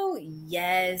 So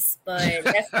yes, but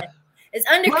it's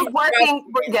under.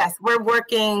 We're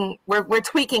working. We're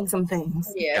tweaking some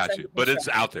things. Yeah, got you. But it's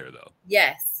out there though.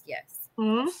 Yes.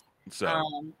 Mm-hmm.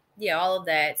 So. Yeah, all of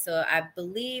that. So I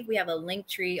believe we have a link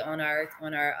tree on our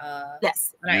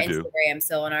Instagram.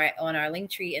 So on our link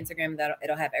tree Instagram,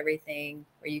 it'll have everything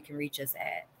where you can reach us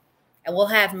at. And we'll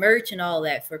have merch and all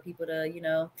that for people to, if you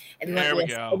want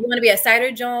to be a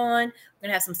Cider John, we're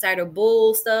gonna have some Cider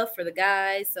Bull stuff for the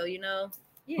guys. So yeah,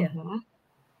 Mm-hmm.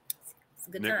 It's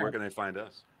a good Nick, time. where can they find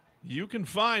us? You can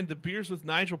find the Beers with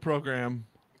Nigel program.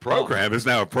 Program is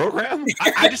now a program?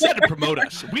 I just had to promote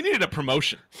us. We needed a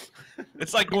promotion.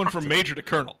 It's like going from major to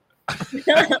colonel.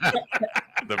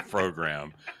 The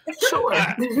program. Sure.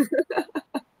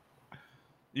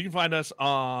 You can find us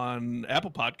on Apple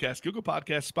Podcasts, Google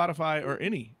Podcasts, Spotify, or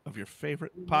any of your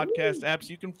favorite podcast apps.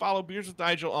 You can follow Beers with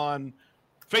Nigel on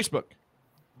Facebook,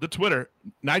 the Twitter.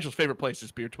 Nigel's favorite place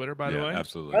is Beer Twitter, by the way.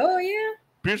 Absolutely. Oh yeah.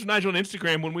 Beers with Nigel on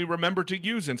Instagram when we remember to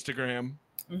use Instagram.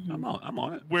 Mm-hmm. I'm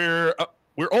on it.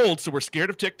 We're old, so we're scared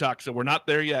of TikTok, so we're not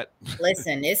there yet.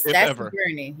 Listen, that's ever. the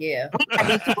journey. Yeah.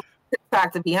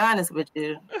 TikTok, to be honest with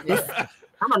you. I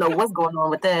don't know what's going on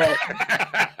with that.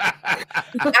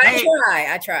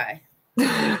 I try.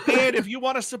 And if you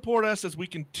want to support us as we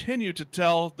continue to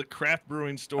tell the craft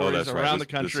brewing stories around the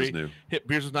country, hit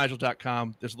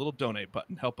beerswithnigel.com. There's a little donate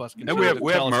button. Help us continue. And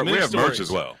we have merch as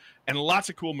well. And lots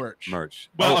of cool merch.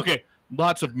 Well, okay.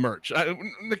 Lots of merch.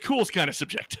 The cool's kind of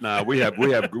subjective. Nah, we have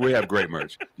great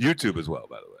merch. YouTube as well,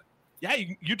 by the way. Yeah,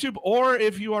 YouTube, or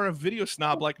if you are a video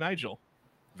snob like Nigel,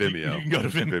 Vimeo. You can go to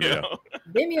Vimeo.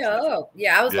 Vimeo.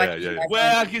 Yeah, I was Yeah.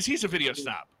 Well, because he's a video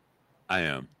snob. I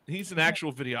am. He's an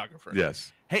actual videographer.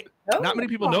 Yes. Hey, not many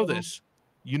people know this.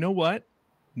 You know what?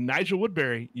 Nigel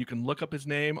Woodbury, you can look up his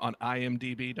name on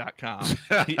imdb.com.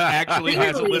 He actually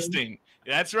has a listing.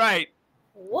 That's right.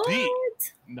 What?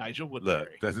 Nigel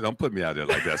Woodbury. Look, don't put me out there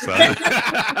like that, son.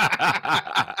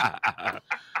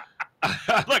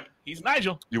 Look, he's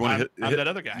Nigel. You want to hit that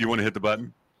other guy. You want to hit the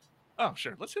button? Oh,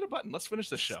 sure. Let's hit a button. Let's finish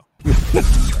this show.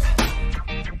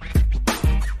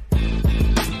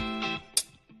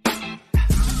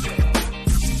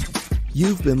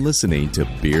 You've been listening to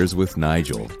Beers with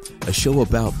Nigel, a show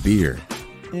about beer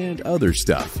and other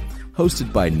stuff,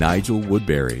 hosted by Nigel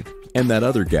Woodbury and that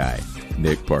other guy,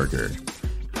 Nick Parker.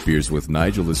 Beers with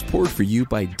Nigel is poured for you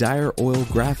by Dire Oil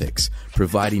Graphics,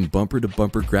 providing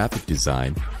bumper-to-bumper graphic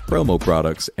design, promo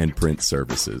products, and print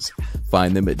services.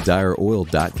 Find them at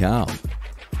direoil.com.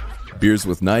 Beers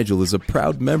with Nigel is a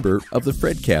proud member of the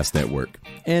Fredcast Network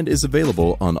and is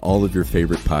available on all of your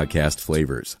favorite podcast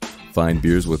flavors. Find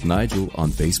Beers with Nigel on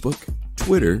Facebook,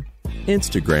 Twitter,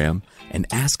 Instagram, and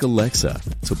ask Alexa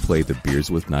to play the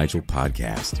Beers with Nigel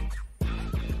podcast.